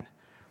up in.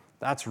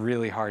 That's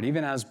really hard.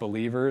 Even as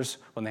believers,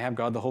 when they have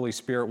God the Holy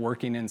Spirit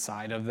working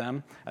inside of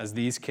them, as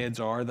these kids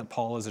are that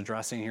Paul is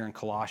addressing here in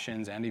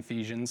Colossians and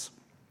Ephesians,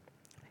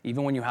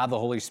 even when you have the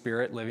Holy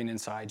Spirit living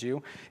inside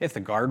you, if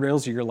the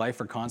guardrails of your life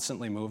are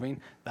constantly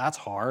moving, that's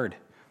hard.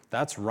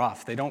 That's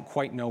rough. They don't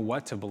quite know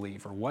what to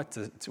believe or what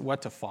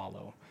to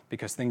follow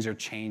because things are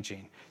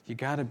changing. You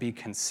got to be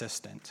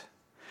consistent.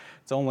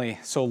 It's only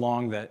so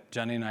long that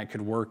Jenny and I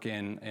could work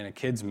in a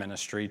kids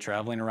ministry,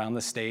 traveling around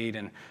the state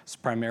and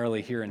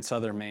primarily here in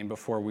Southern Maine,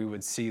 before we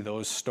would see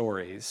those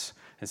stories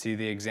and see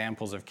the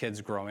examples of kids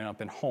growing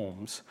up in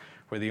homes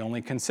where the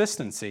only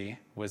consistency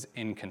was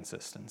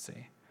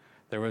inconsistency.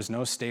 There was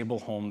no stable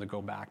home to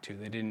go back to.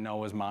 They didn't know,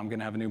 was mom going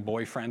to have a new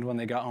boyfriend when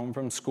they got home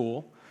from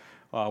school?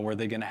 Were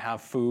they going to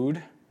have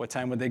food? What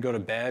time would they go to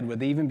bed? Would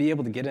they even be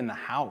able to get in the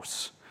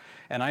house?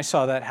 And I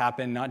saw that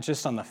happen not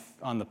just on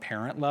the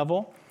parent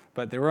level,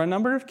 but there were a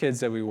number of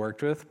kids that we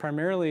worked with,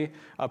 primarily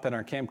up in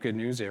our Camp Good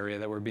News area,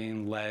 that were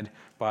being led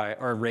by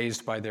or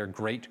raised by their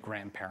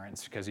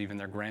great-grandparents, because even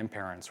their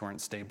grandparents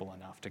weren't stable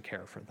enough to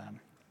care for them.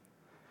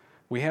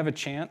 We have a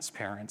chance,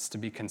 parents, to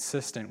be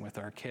consistent with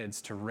our kids,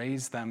 to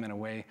raise them in a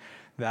way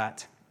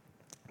that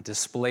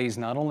displays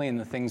not only in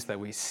the things that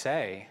we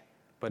say,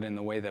 but in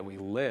the way that we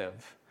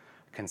live.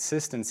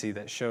 Consistency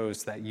that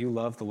shows that you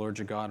love the Lord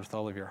your God with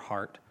all of your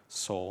heart,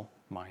 soul,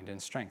 mind,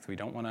 and strength. We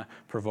don't want to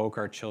provoke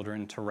our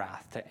children to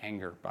wrath, to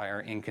anger by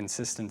our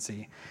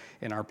inconsistency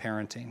in our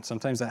parenting.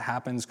 Sometimes that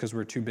happens because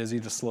we're too busy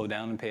to slow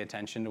down and pay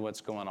attention to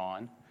what's going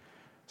on.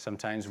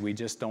 Sometimes we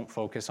just don't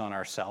focus on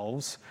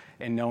ourselves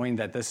and knowing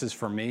that this is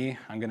for me,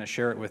 I'm going to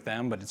share it with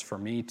them, but it's for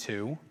me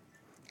too.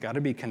 Got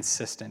to be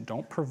consistent.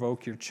 Don't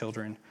provoke your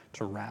children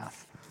to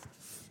wrath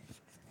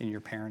in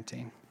your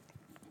parenting,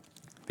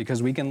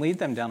 because we can lead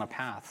them down a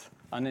path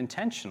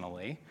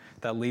unintentionally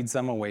that leads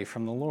them away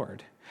from the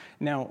Lord.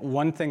 Now,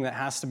 one thing that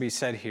has to be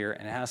said here,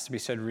 and it has to be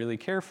said really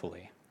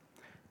carefully,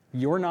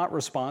 You're not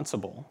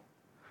responsible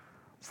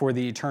for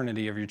the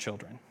eternity of your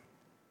children.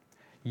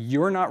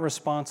 You're not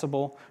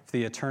responsible for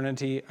the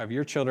eternity of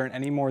your children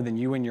any more than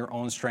you in your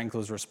own strength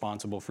was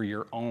responsible for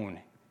your own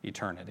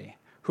eternity.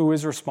 Who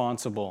is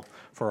responsible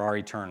for our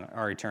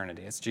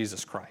eternity? It's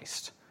Jesus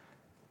Christ.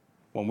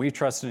 When we've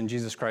trusted in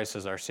Jesus Christ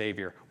as our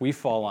Savior, we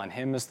fall on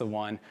him as the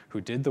one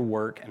who did the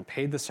work and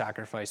paid the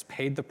sacrifice,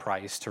 paid the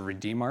price to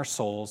redeem our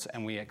souls,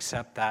 and we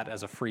accept that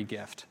as a free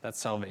gift. That's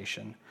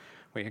salvation.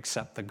 We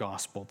accept the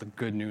gospel, the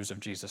good news of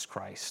Jesus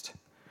Christ.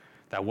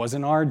 That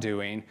wasn't our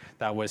doing,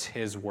 that was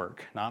his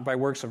work. Not by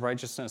works of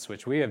righteousness,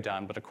 which we have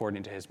done, but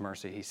according to his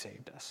mercy, he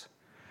saved us.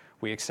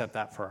 We accept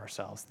that for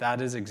ourselves.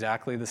 That is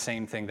exactly the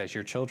same thing that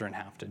your children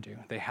have to do.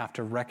 They have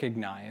to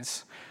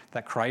recognize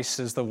that Christ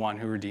is the one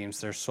who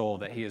redeems their soul,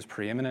 that he is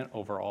preeminent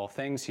over all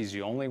things. He's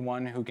the only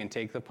one who can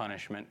take the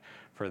punishment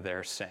for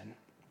their sin.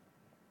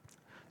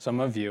 Some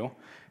of you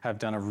have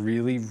done a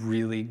really,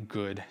 really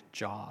good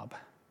job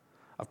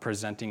of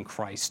presenting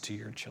Christ to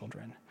your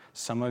children.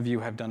 Some of you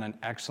have done an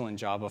excellent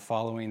job of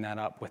following that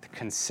up with a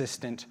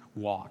consistent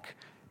walk,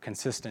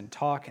 consistent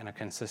talk and a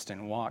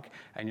consistent walk,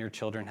 and your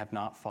children have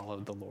not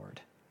followed the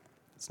Lord.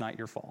 It's not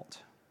your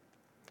fault.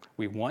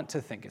 We want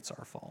to think it's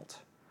our fault.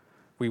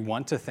 We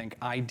want to think,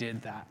 I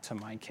did that to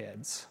my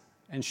kids.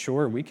 And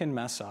sure, we can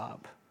mess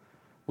up.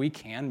 We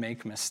can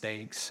make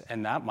mistakes,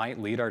 and that might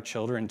lead our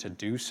children to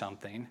do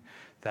something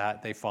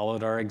that they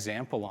followed our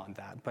example on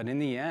that. But in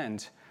the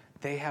end,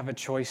 they have a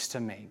choice to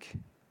make.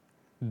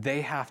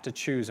 They have to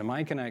choose. Am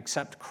I going to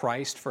accept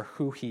Christ for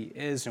who he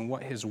is and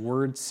what his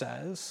word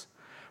says?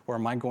 Or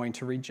am I going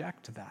to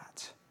reject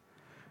that?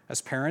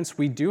 As parents,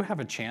 we do have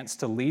a chance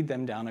to lead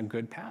them down a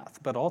good path,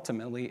 but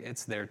ultimately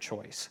it's their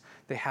choice.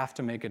 They have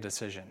to make a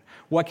decision.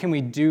 What can we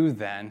do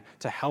then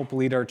to help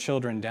lead our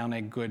children down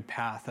a good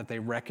path, that they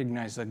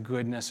recognize the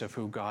goodness of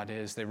who God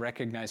is, they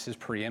recognize his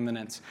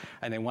preeminence,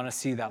 and they want to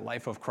see that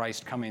life of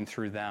Christ coming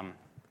through them?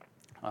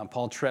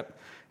 Paul Tripp,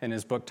 in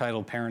his book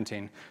titled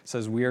Parenting,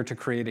 says we are to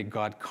create a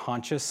God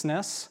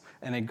consciousness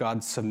and a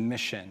God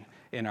submission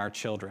in our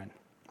children.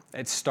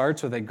 It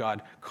starts with a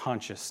God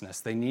consciousness.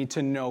 They need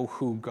to know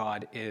who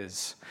God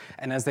is.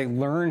 And as they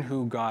learn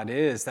who God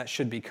is, that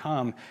should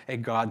become a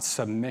God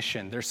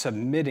submission. They're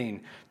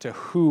submitting to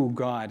who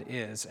God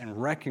is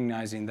and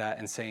recognizing that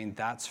and saying,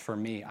 that's for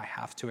me. I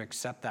have to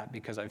accept that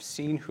because I've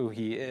seen who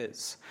he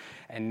is.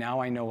 And now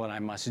I know what I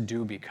must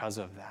do because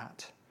of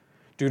that.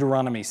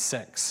 Deuteronomy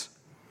 6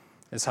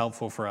 is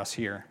helpful for us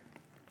here.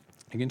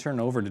 You can turn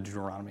over to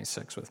Deuteronomy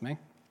 6 with me.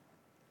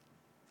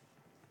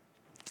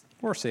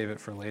 Or save it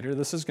for later.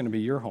 This is going to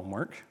be your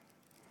homework.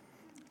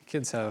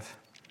 Kids have,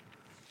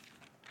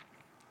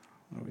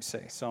 what do we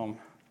say, Psalm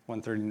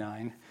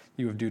 139.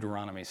 You have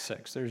Deuteronomy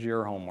 6. There's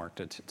your homework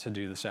to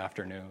do this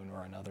afternoon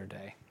or another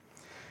day.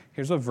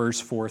 Here's what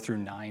verse 4 through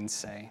 9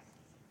 say.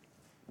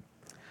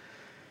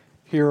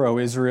 Hear, O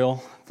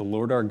Israel, the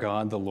Lord our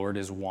God, the Lord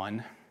is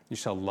one. You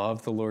shall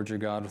love the Lord your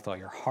God with all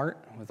your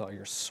heart, with all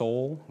your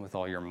soul, with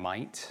all your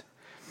might.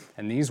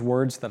 And these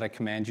words that I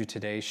command you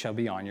today shall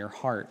be on your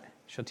heart.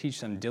 You shall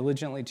teach them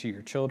diligently to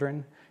your children.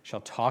 You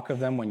shall talk of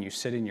them when you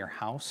sit in your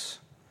house,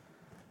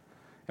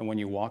 and when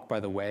you walk by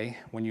the way,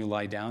 when you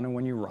lie down and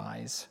when you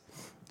rise.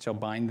 You shall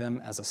bind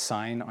them as a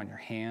sign on your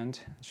hand.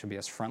 It shall be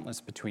as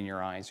frontlets between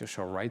your eyes. You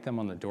shall write them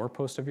on the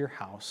doorpost of your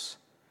house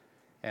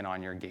and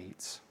on your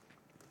gates.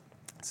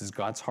 This is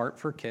God's heart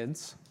for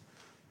kids.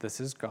 This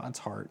is God's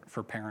heart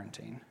for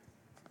parenting.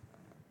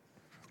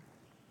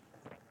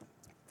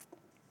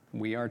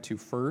 We are to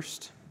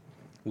first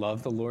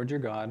love the Lord your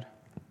God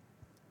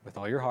with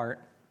all your heart,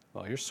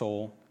 with all your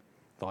soul,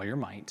 with all your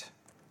might.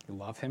 You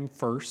love him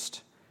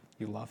first,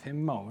 you love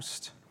him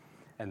most,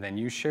 and then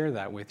you share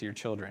that with your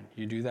children.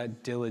 You do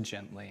that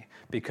diligently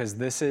because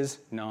this is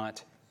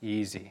not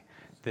easy.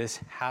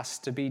 This has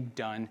to be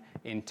done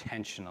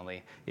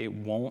intentionally. It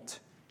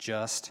won't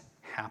just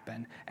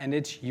happen, and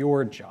it's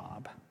your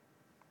job.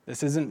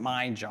 This isn't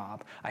my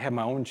job. I have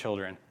my own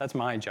children. That's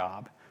my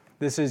job.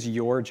 This is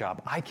your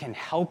job. I can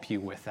help you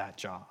with that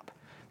job.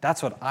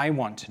 That's what I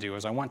want to do,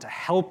 is I want to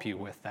help you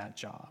with that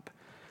job.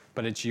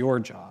 But it's your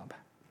job.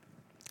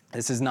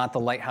 This is not the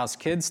Lighthouse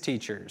Kids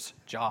teacher's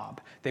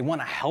job. They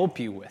want to help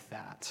you with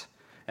that.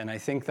 And I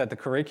think that the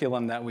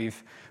curriculum that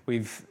we've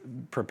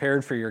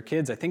prepared for your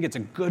kids, I think it's a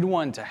good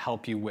one to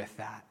help you with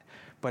that.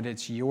 But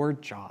it's your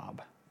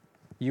job.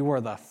 You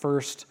are the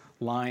first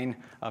line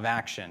of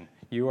action.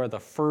 You are the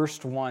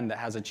first one that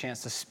has a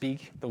chance to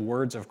speak the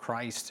words of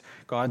Christ,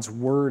 God's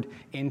word,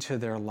 into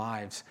their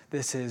lives.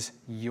 This is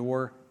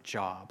your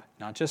job,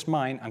 not just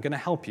mine. I'm going to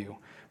help you,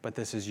 but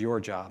this is your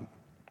job.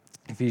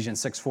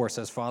 Ephesians 6:4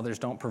 says, Fathers,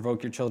 don't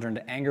provoke your children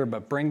to anger,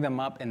 but bring them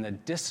up in the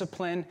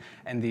discipline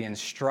and the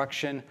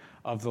instruction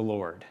of the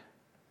Lord.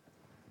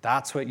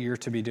 That's what you're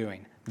to be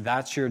doing.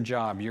 That's your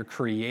job. You're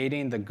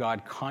creating the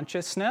God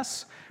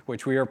consciousness,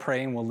 which we are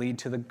praying will lead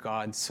to the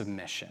God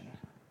submission.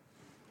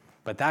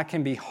 But that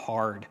can be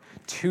hard.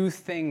 Two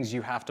things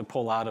you have to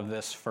pull out of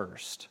this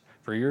first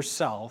for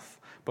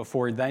yourself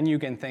before then you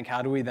can think,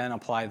 how do we then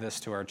apply this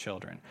to our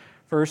children?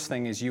 First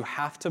thing is you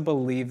have to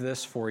believe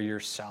this for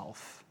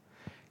yourself.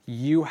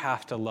 You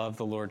have to love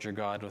the Lord your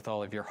God with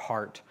all of your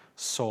heart,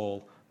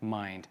 soul,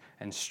 mind,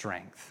 and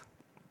strength.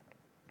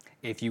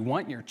 If you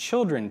want your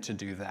children to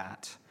do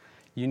that,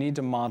 you need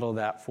to model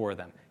that for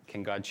them.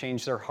 Can God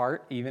change their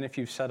heart even if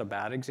you've set a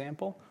bad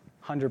example?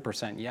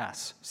 100%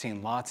 yes. I've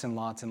seen lots and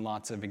lots and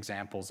lots of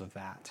examples of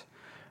that,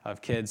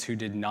 of kids who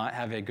did not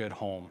have a good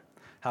home,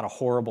 had a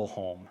horrible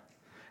home,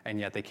 and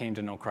yet they came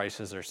to know Christ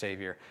as their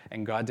Savior.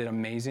 And God did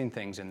amazing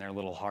things in their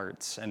little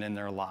hearts and in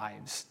their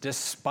lives,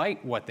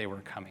 despite what they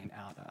were coming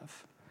out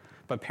of.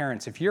 But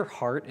parents, if your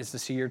heart is to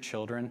see your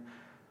children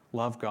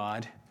love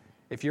God,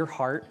 if your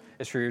heart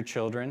is for your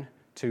children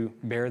to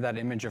bear that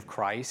image of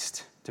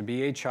Christ, to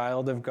be a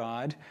child of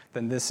God,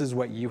 then this is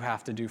what you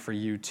have to do for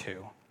you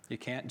too. You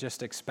can't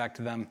just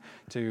expect them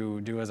to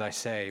do as I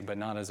say, but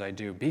not as I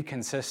do. Be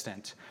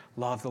consistent.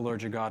 Love the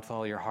Lord your God with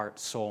all your heart,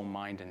 soul,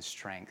 mind, and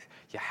strength.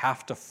 You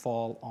have to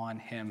fall on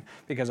him,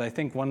 because I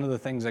think one of the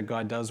things that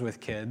God does with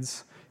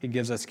kids, he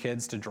gives us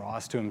kids to draw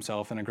us to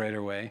himself in a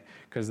greater way,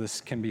 because this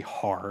can be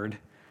hard.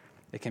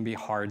 It can be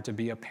hard to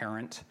be a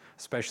parent,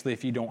 especially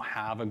if you don't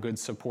have a good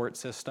support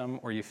system,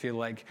 or you feel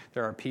like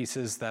there are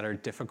pieces that are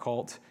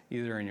difficult,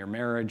 either in your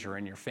marriage or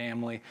in your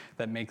family,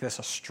 that make this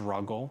a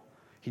struggle.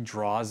 He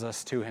draws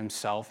us to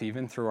himself,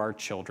 even through our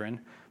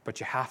children, but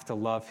you have to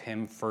love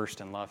him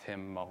first and love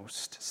him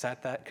most.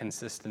 Set that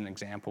consistent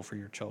example for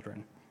your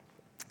children.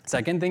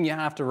 Second thing you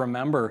have to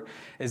remember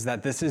is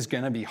that this is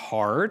going to be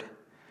hard,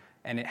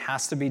 and it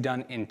has to be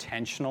done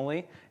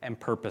intentionally and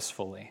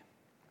purposefully.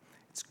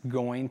 It's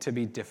going to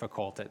be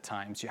difficult at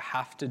times. You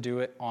have to do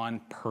it on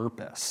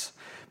purpose,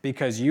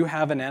 because you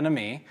have an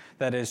enemy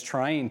that is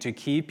trying to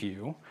keep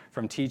you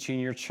from teaching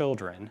your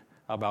children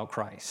about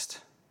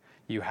Christ.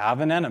 You have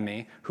an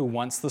enemy who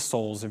wants the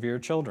souls of your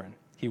children.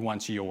 He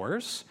wants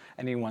yours,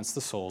 and he wants the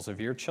souls of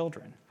your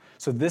children.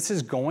 So this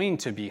is going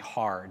to be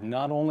hard.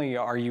 Not only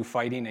are you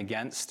fighting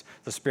against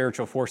the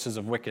spiritual forces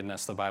of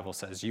wickedness, the Bible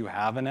says, you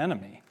have an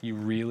enemy. You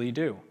really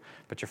do.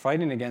 But you're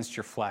fighting against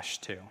your flesh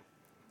too.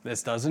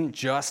 This doesn't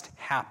just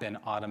happen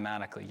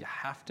automatically. You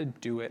have to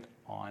do it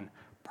on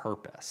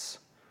purpose.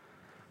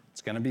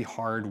 It's going to be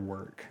hard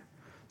work.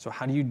 So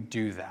how do you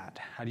do that?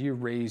 How do you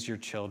raise your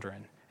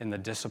children in the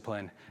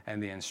discipline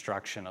and the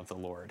instruction of the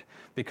Lord?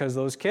 Because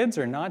those kids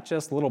are not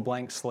just little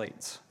blank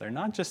slates. They're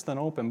not just an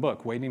open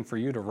book waiting for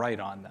you to write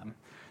on them.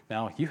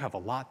 Now, you have a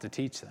lot to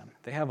teach them.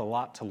 They have a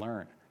lot to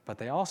learn, but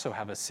they also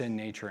have a sin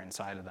nature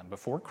inside of them.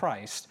 Before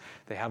Christ,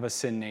 they have a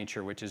sin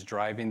nature which is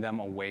driving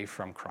them away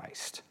from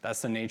Christ.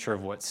 That's the nature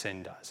of what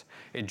sin does.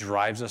 It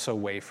drives us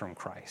away from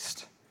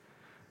Christ.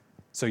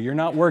 So you're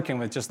not working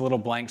with just little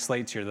blank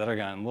slates here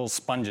little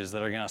sponges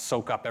that are going to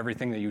soak up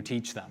everything that you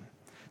teach them.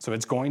 So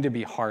it's going to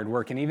be hard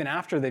work. And even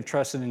after they've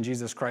trusted in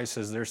Jesus Christ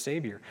as their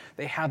Savior,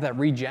 they have that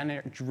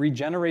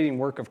regenerating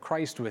work of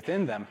Christ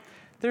within them.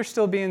 They're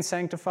still being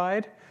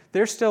sanctified.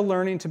 They're still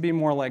learning to be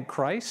more like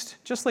Christ,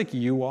 just like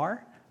you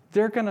are.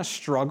 They're going to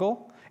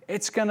struggle.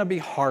 It's going to be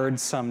hard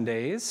some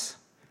days.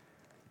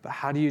 But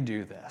how do you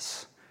do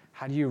this?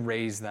 How do you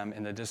raise them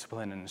in the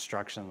discipline and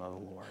instruction of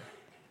the Lord?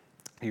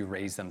 You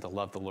raise them to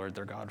love the Lord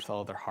their God with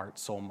all their heart,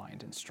 soul,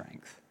 mind, and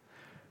strength.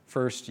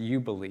 First, you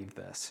believe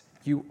this.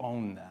 You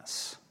own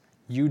this.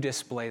 You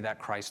display that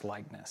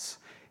Christ-likeness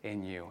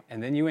in you.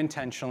 And then you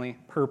intentionally,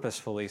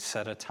 purposefully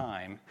set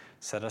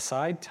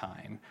aside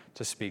time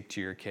to speak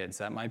to your kids.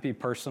 That might be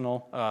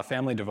personal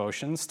family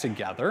devotions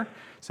together.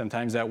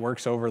 Sometimes that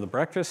works over the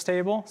breakfast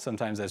table.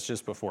 Sometimes that's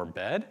just before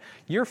bed.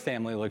 Your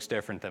family looks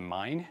different than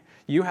mine.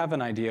 You have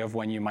an idea of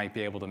when you might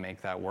be able to make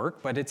that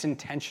work, but it's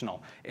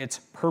intentional. It's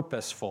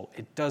purposeful.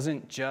 It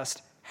doesn't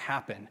just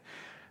happen.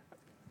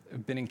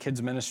 I've been in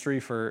kids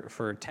ministry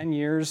for 10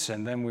 years,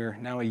 and then we're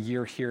now a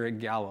year here at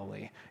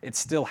Galilee. It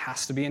still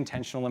has to be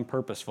intentional and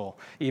purposeful,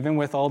 even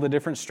with all the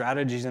different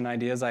strategies and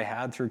ideas I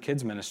had through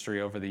kids ministry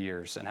over the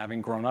years and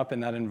having grown up in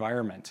that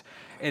environment.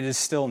 It is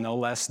still no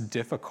less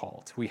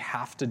difficult. We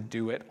have to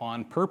do it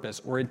on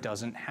purpose, or it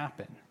doesn't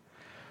happen.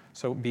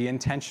 So be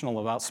intentional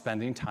about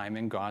spending time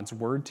in God's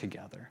Word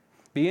together.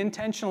 Be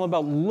intentional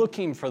about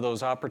looking for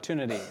those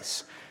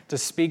opportunities to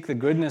speak the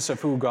goodness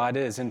of who God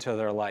is into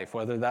their life,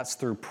 whether that's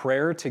through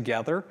prayer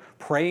together,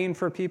 praying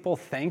for people,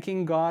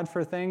 thanking God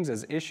for things.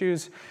 As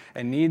issues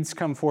and needs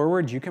come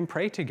forward, you can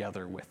pray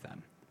together with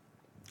them.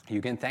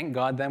 You can thank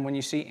God then when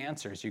you see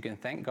answers. You can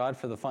thank God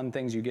for the fun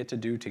things you get to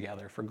do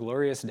together, for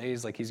glorious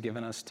days like He's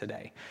given us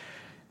today.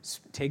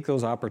 Take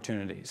those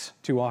opportunities.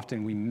 Too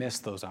often we miss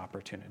those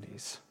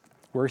opportunities.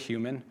 We're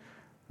human.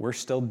 We're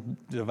still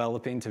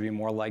developing to be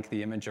more like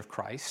the image of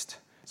Christ.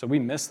 So we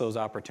miss those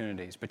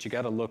opportunities, but you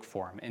got to look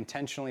for them.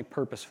 Intentionally,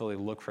 purposefully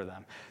look for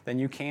them. Then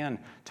you can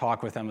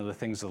talk with them of the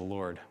things of the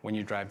Lord when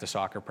you drive to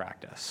soccer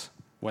practice,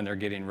 when they're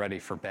getting ready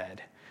for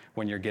bed,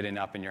 when you're getting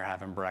up and you're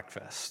having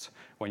breakfast,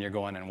 when you're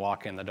going and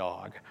walking the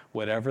dog.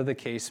 Whatever the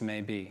case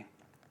may be,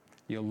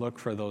 you look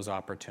for those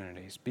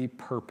opportunities. Be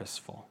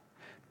purposeful.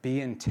 Be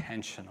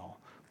intentional.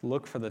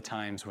 Look for the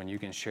times when you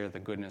can share the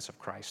goodness of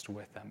Christ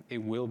with them.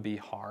 It will be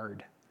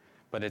hard,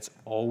 but it's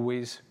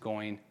always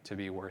going to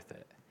be worth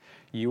it.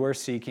 You are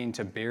seeking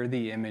to bear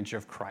the image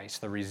of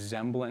Christ, the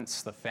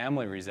resemblance, the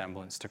family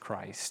resemblance to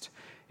Christ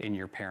in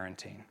your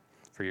parenting.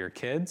 For your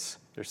kids,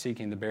 they're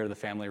seeking to bear the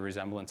family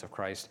resemblance of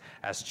Christ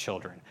as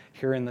children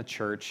here in the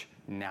church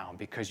now,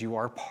 because you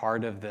are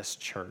part of this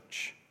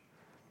church.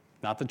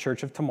 Not the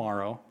church of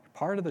tomorrow,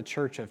 part of the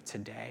church of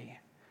today.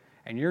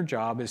 And your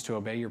job is to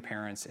obey your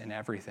parents in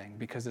everything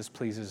because this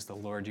pleases the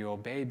Lord. You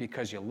obey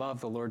because you love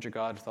the Lord your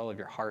God with all of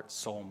your heart,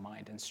 soul,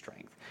 mind, and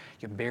strength.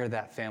 You bear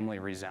that family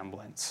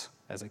resemblance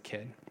as a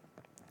kid.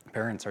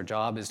 Parents, our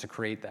job is to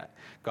create that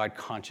God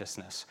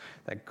consciousness,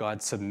 that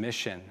God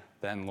submission,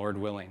 then, Lord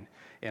willing,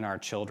 in our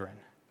children.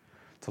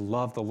 To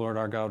love the Lord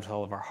our God with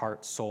all of our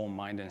heart, soul,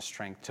 mind, and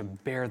strength. To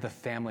bear the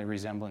family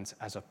resemblance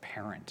as a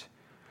parent.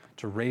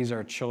 To raise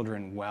our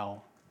children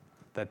well,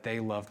 that they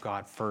love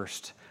God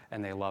first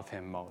and they love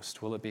him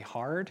most. Will it be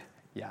hard?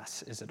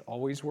 Yes. Is it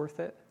always worth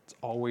it? It's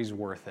always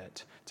worth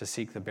it to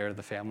seek to bear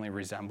the family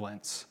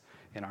resemblance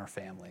in our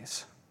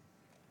families.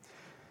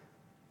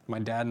 My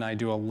dad and I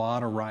do a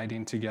lot of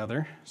riding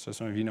together. So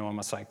some of you know I'm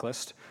a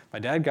cyclist. My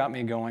dad got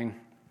me going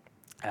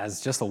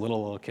as just a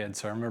little kid.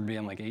 So I remember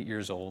being like 8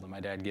 years old and my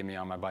dad get me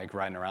on my bike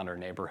riding around our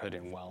neighborhood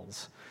in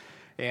Wells.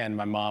 And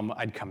my mom,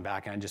 I'd come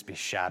back and I'd just be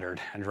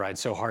shattered and ride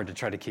so hard to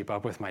try to keep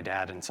up with my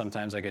dad. And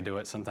sometimes I could do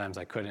it, sometimes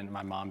I couldn't.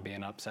 My mom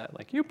being upset,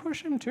 like, you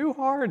push him too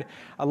hard.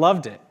 I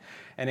loved it.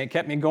 And it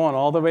kept me going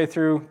all the way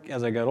through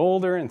as I got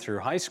older and through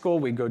high school.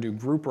 We'd go do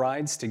group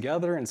rides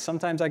together. And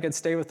sometimes I could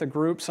stay with the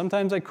group.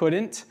 Sometimes I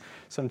couldn't.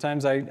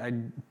 Sometimes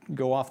I'd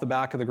go off the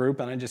back of the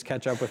group and I'd just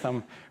catch up with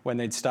them when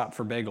they'd stop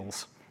for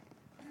bagels.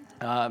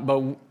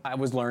 But I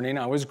was learning,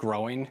 I was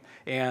growing,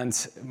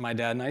 and my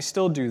dad and I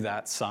still do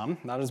that some,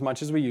 not as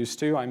much as we used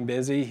to. I'm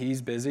busy,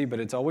 he's busy,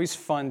 but it's always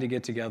fun to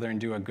get together and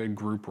do a good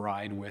group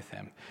ride with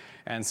him.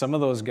 And some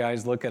of those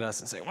guys look at us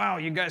and say, wow,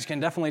 you guys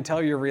can definitely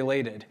tell you're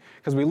related,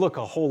 because we look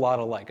a whole lot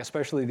alike,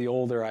 especially the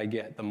older I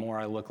get, the more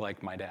I look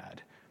like my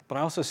dad. But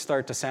I also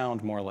start to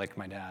sound more like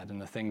my dad in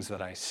the things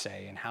that I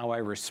say and how I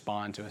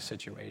respond to a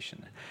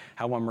situation,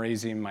 how I'm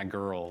raising my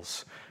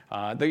girls,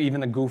 even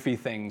the goofy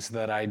things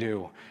that I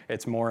do.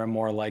 It's more and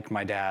more like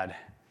my dad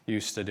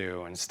used to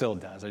do and still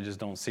does. I just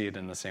don't see it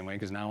in the same way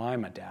because now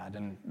I'm a dad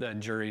and the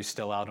jury's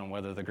still out on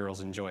whether the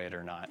girls enjoy it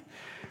or not.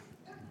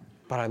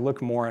 But I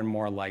look more and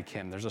more like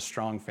him. There's a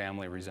strong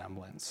family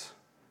resemblance.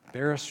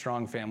 Bear a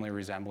strong family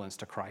resemblance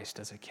to Christ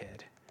as a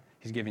kid.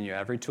 He's given you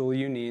every tool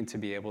you need to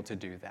be able to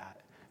do that.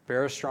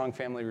 Bear a strong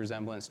family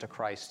resemblance to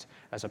Christ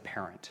as a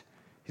parent.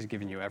 He's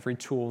given you every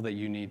tool that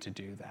you need to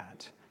do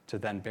that, to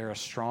then bear a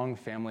strong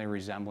family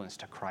resemblance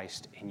to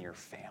Christ in your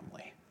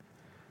family.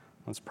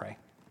 Let's pray.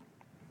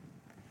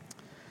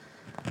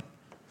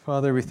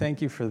 Father, we thank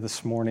you for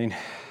this morning.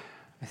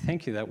 I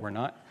thank you that we're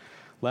not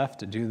left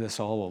to do this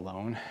all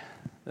alone.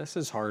 This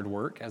is hard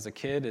work. As a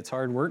kid, it's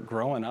hard work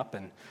growing up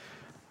and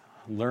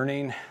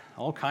learning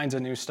all kinds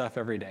of new stuff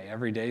every day.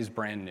 Every day is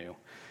brand new.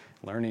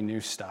 Learning new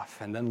stuff,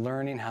 and then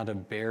learning how to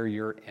bear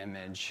your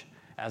image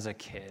as a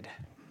kid.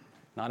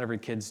 Not every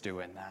kid's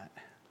doing that.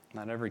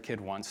 Not every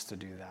kid wants to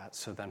do that.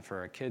 So then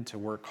for a kid to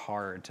work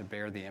hard to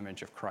bear the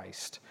image of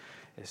Christ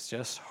is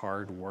just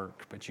hard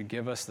work. But you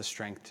give us the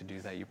strength to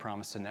do that. You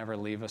promise to never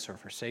leave us or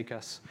forsake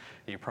us.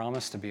 And you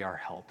promise to be our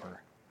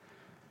helper.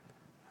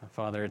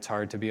 Father, it's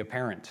hard to be a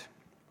parent.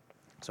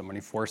 So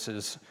many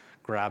forces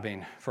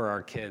grabbing for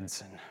our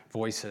kids and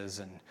voices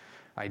and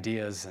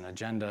ideas and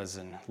agendas.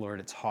 And Lord,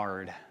 it's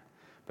hard.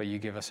 But you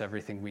give us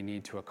everything we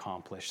need to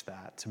accomplish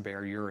that, to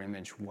bear your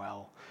image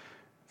well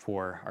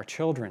for our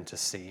children to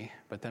see,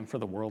 but then for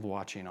the world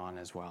watching on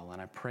as well. And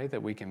I pray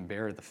that we can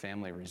bear the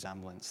family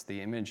resemblance,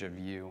 the image of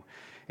you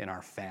in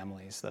our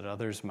families, that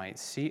others might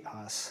see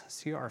us,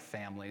 see our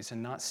families,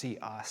 and not see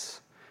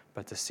us,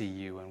 but to see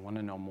you and want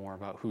to know more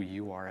about who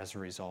you are as a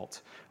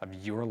result of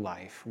your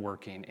life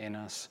working in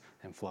us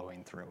and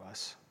flowing through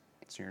us.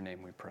 It's in your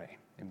name we pray.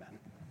 Amen.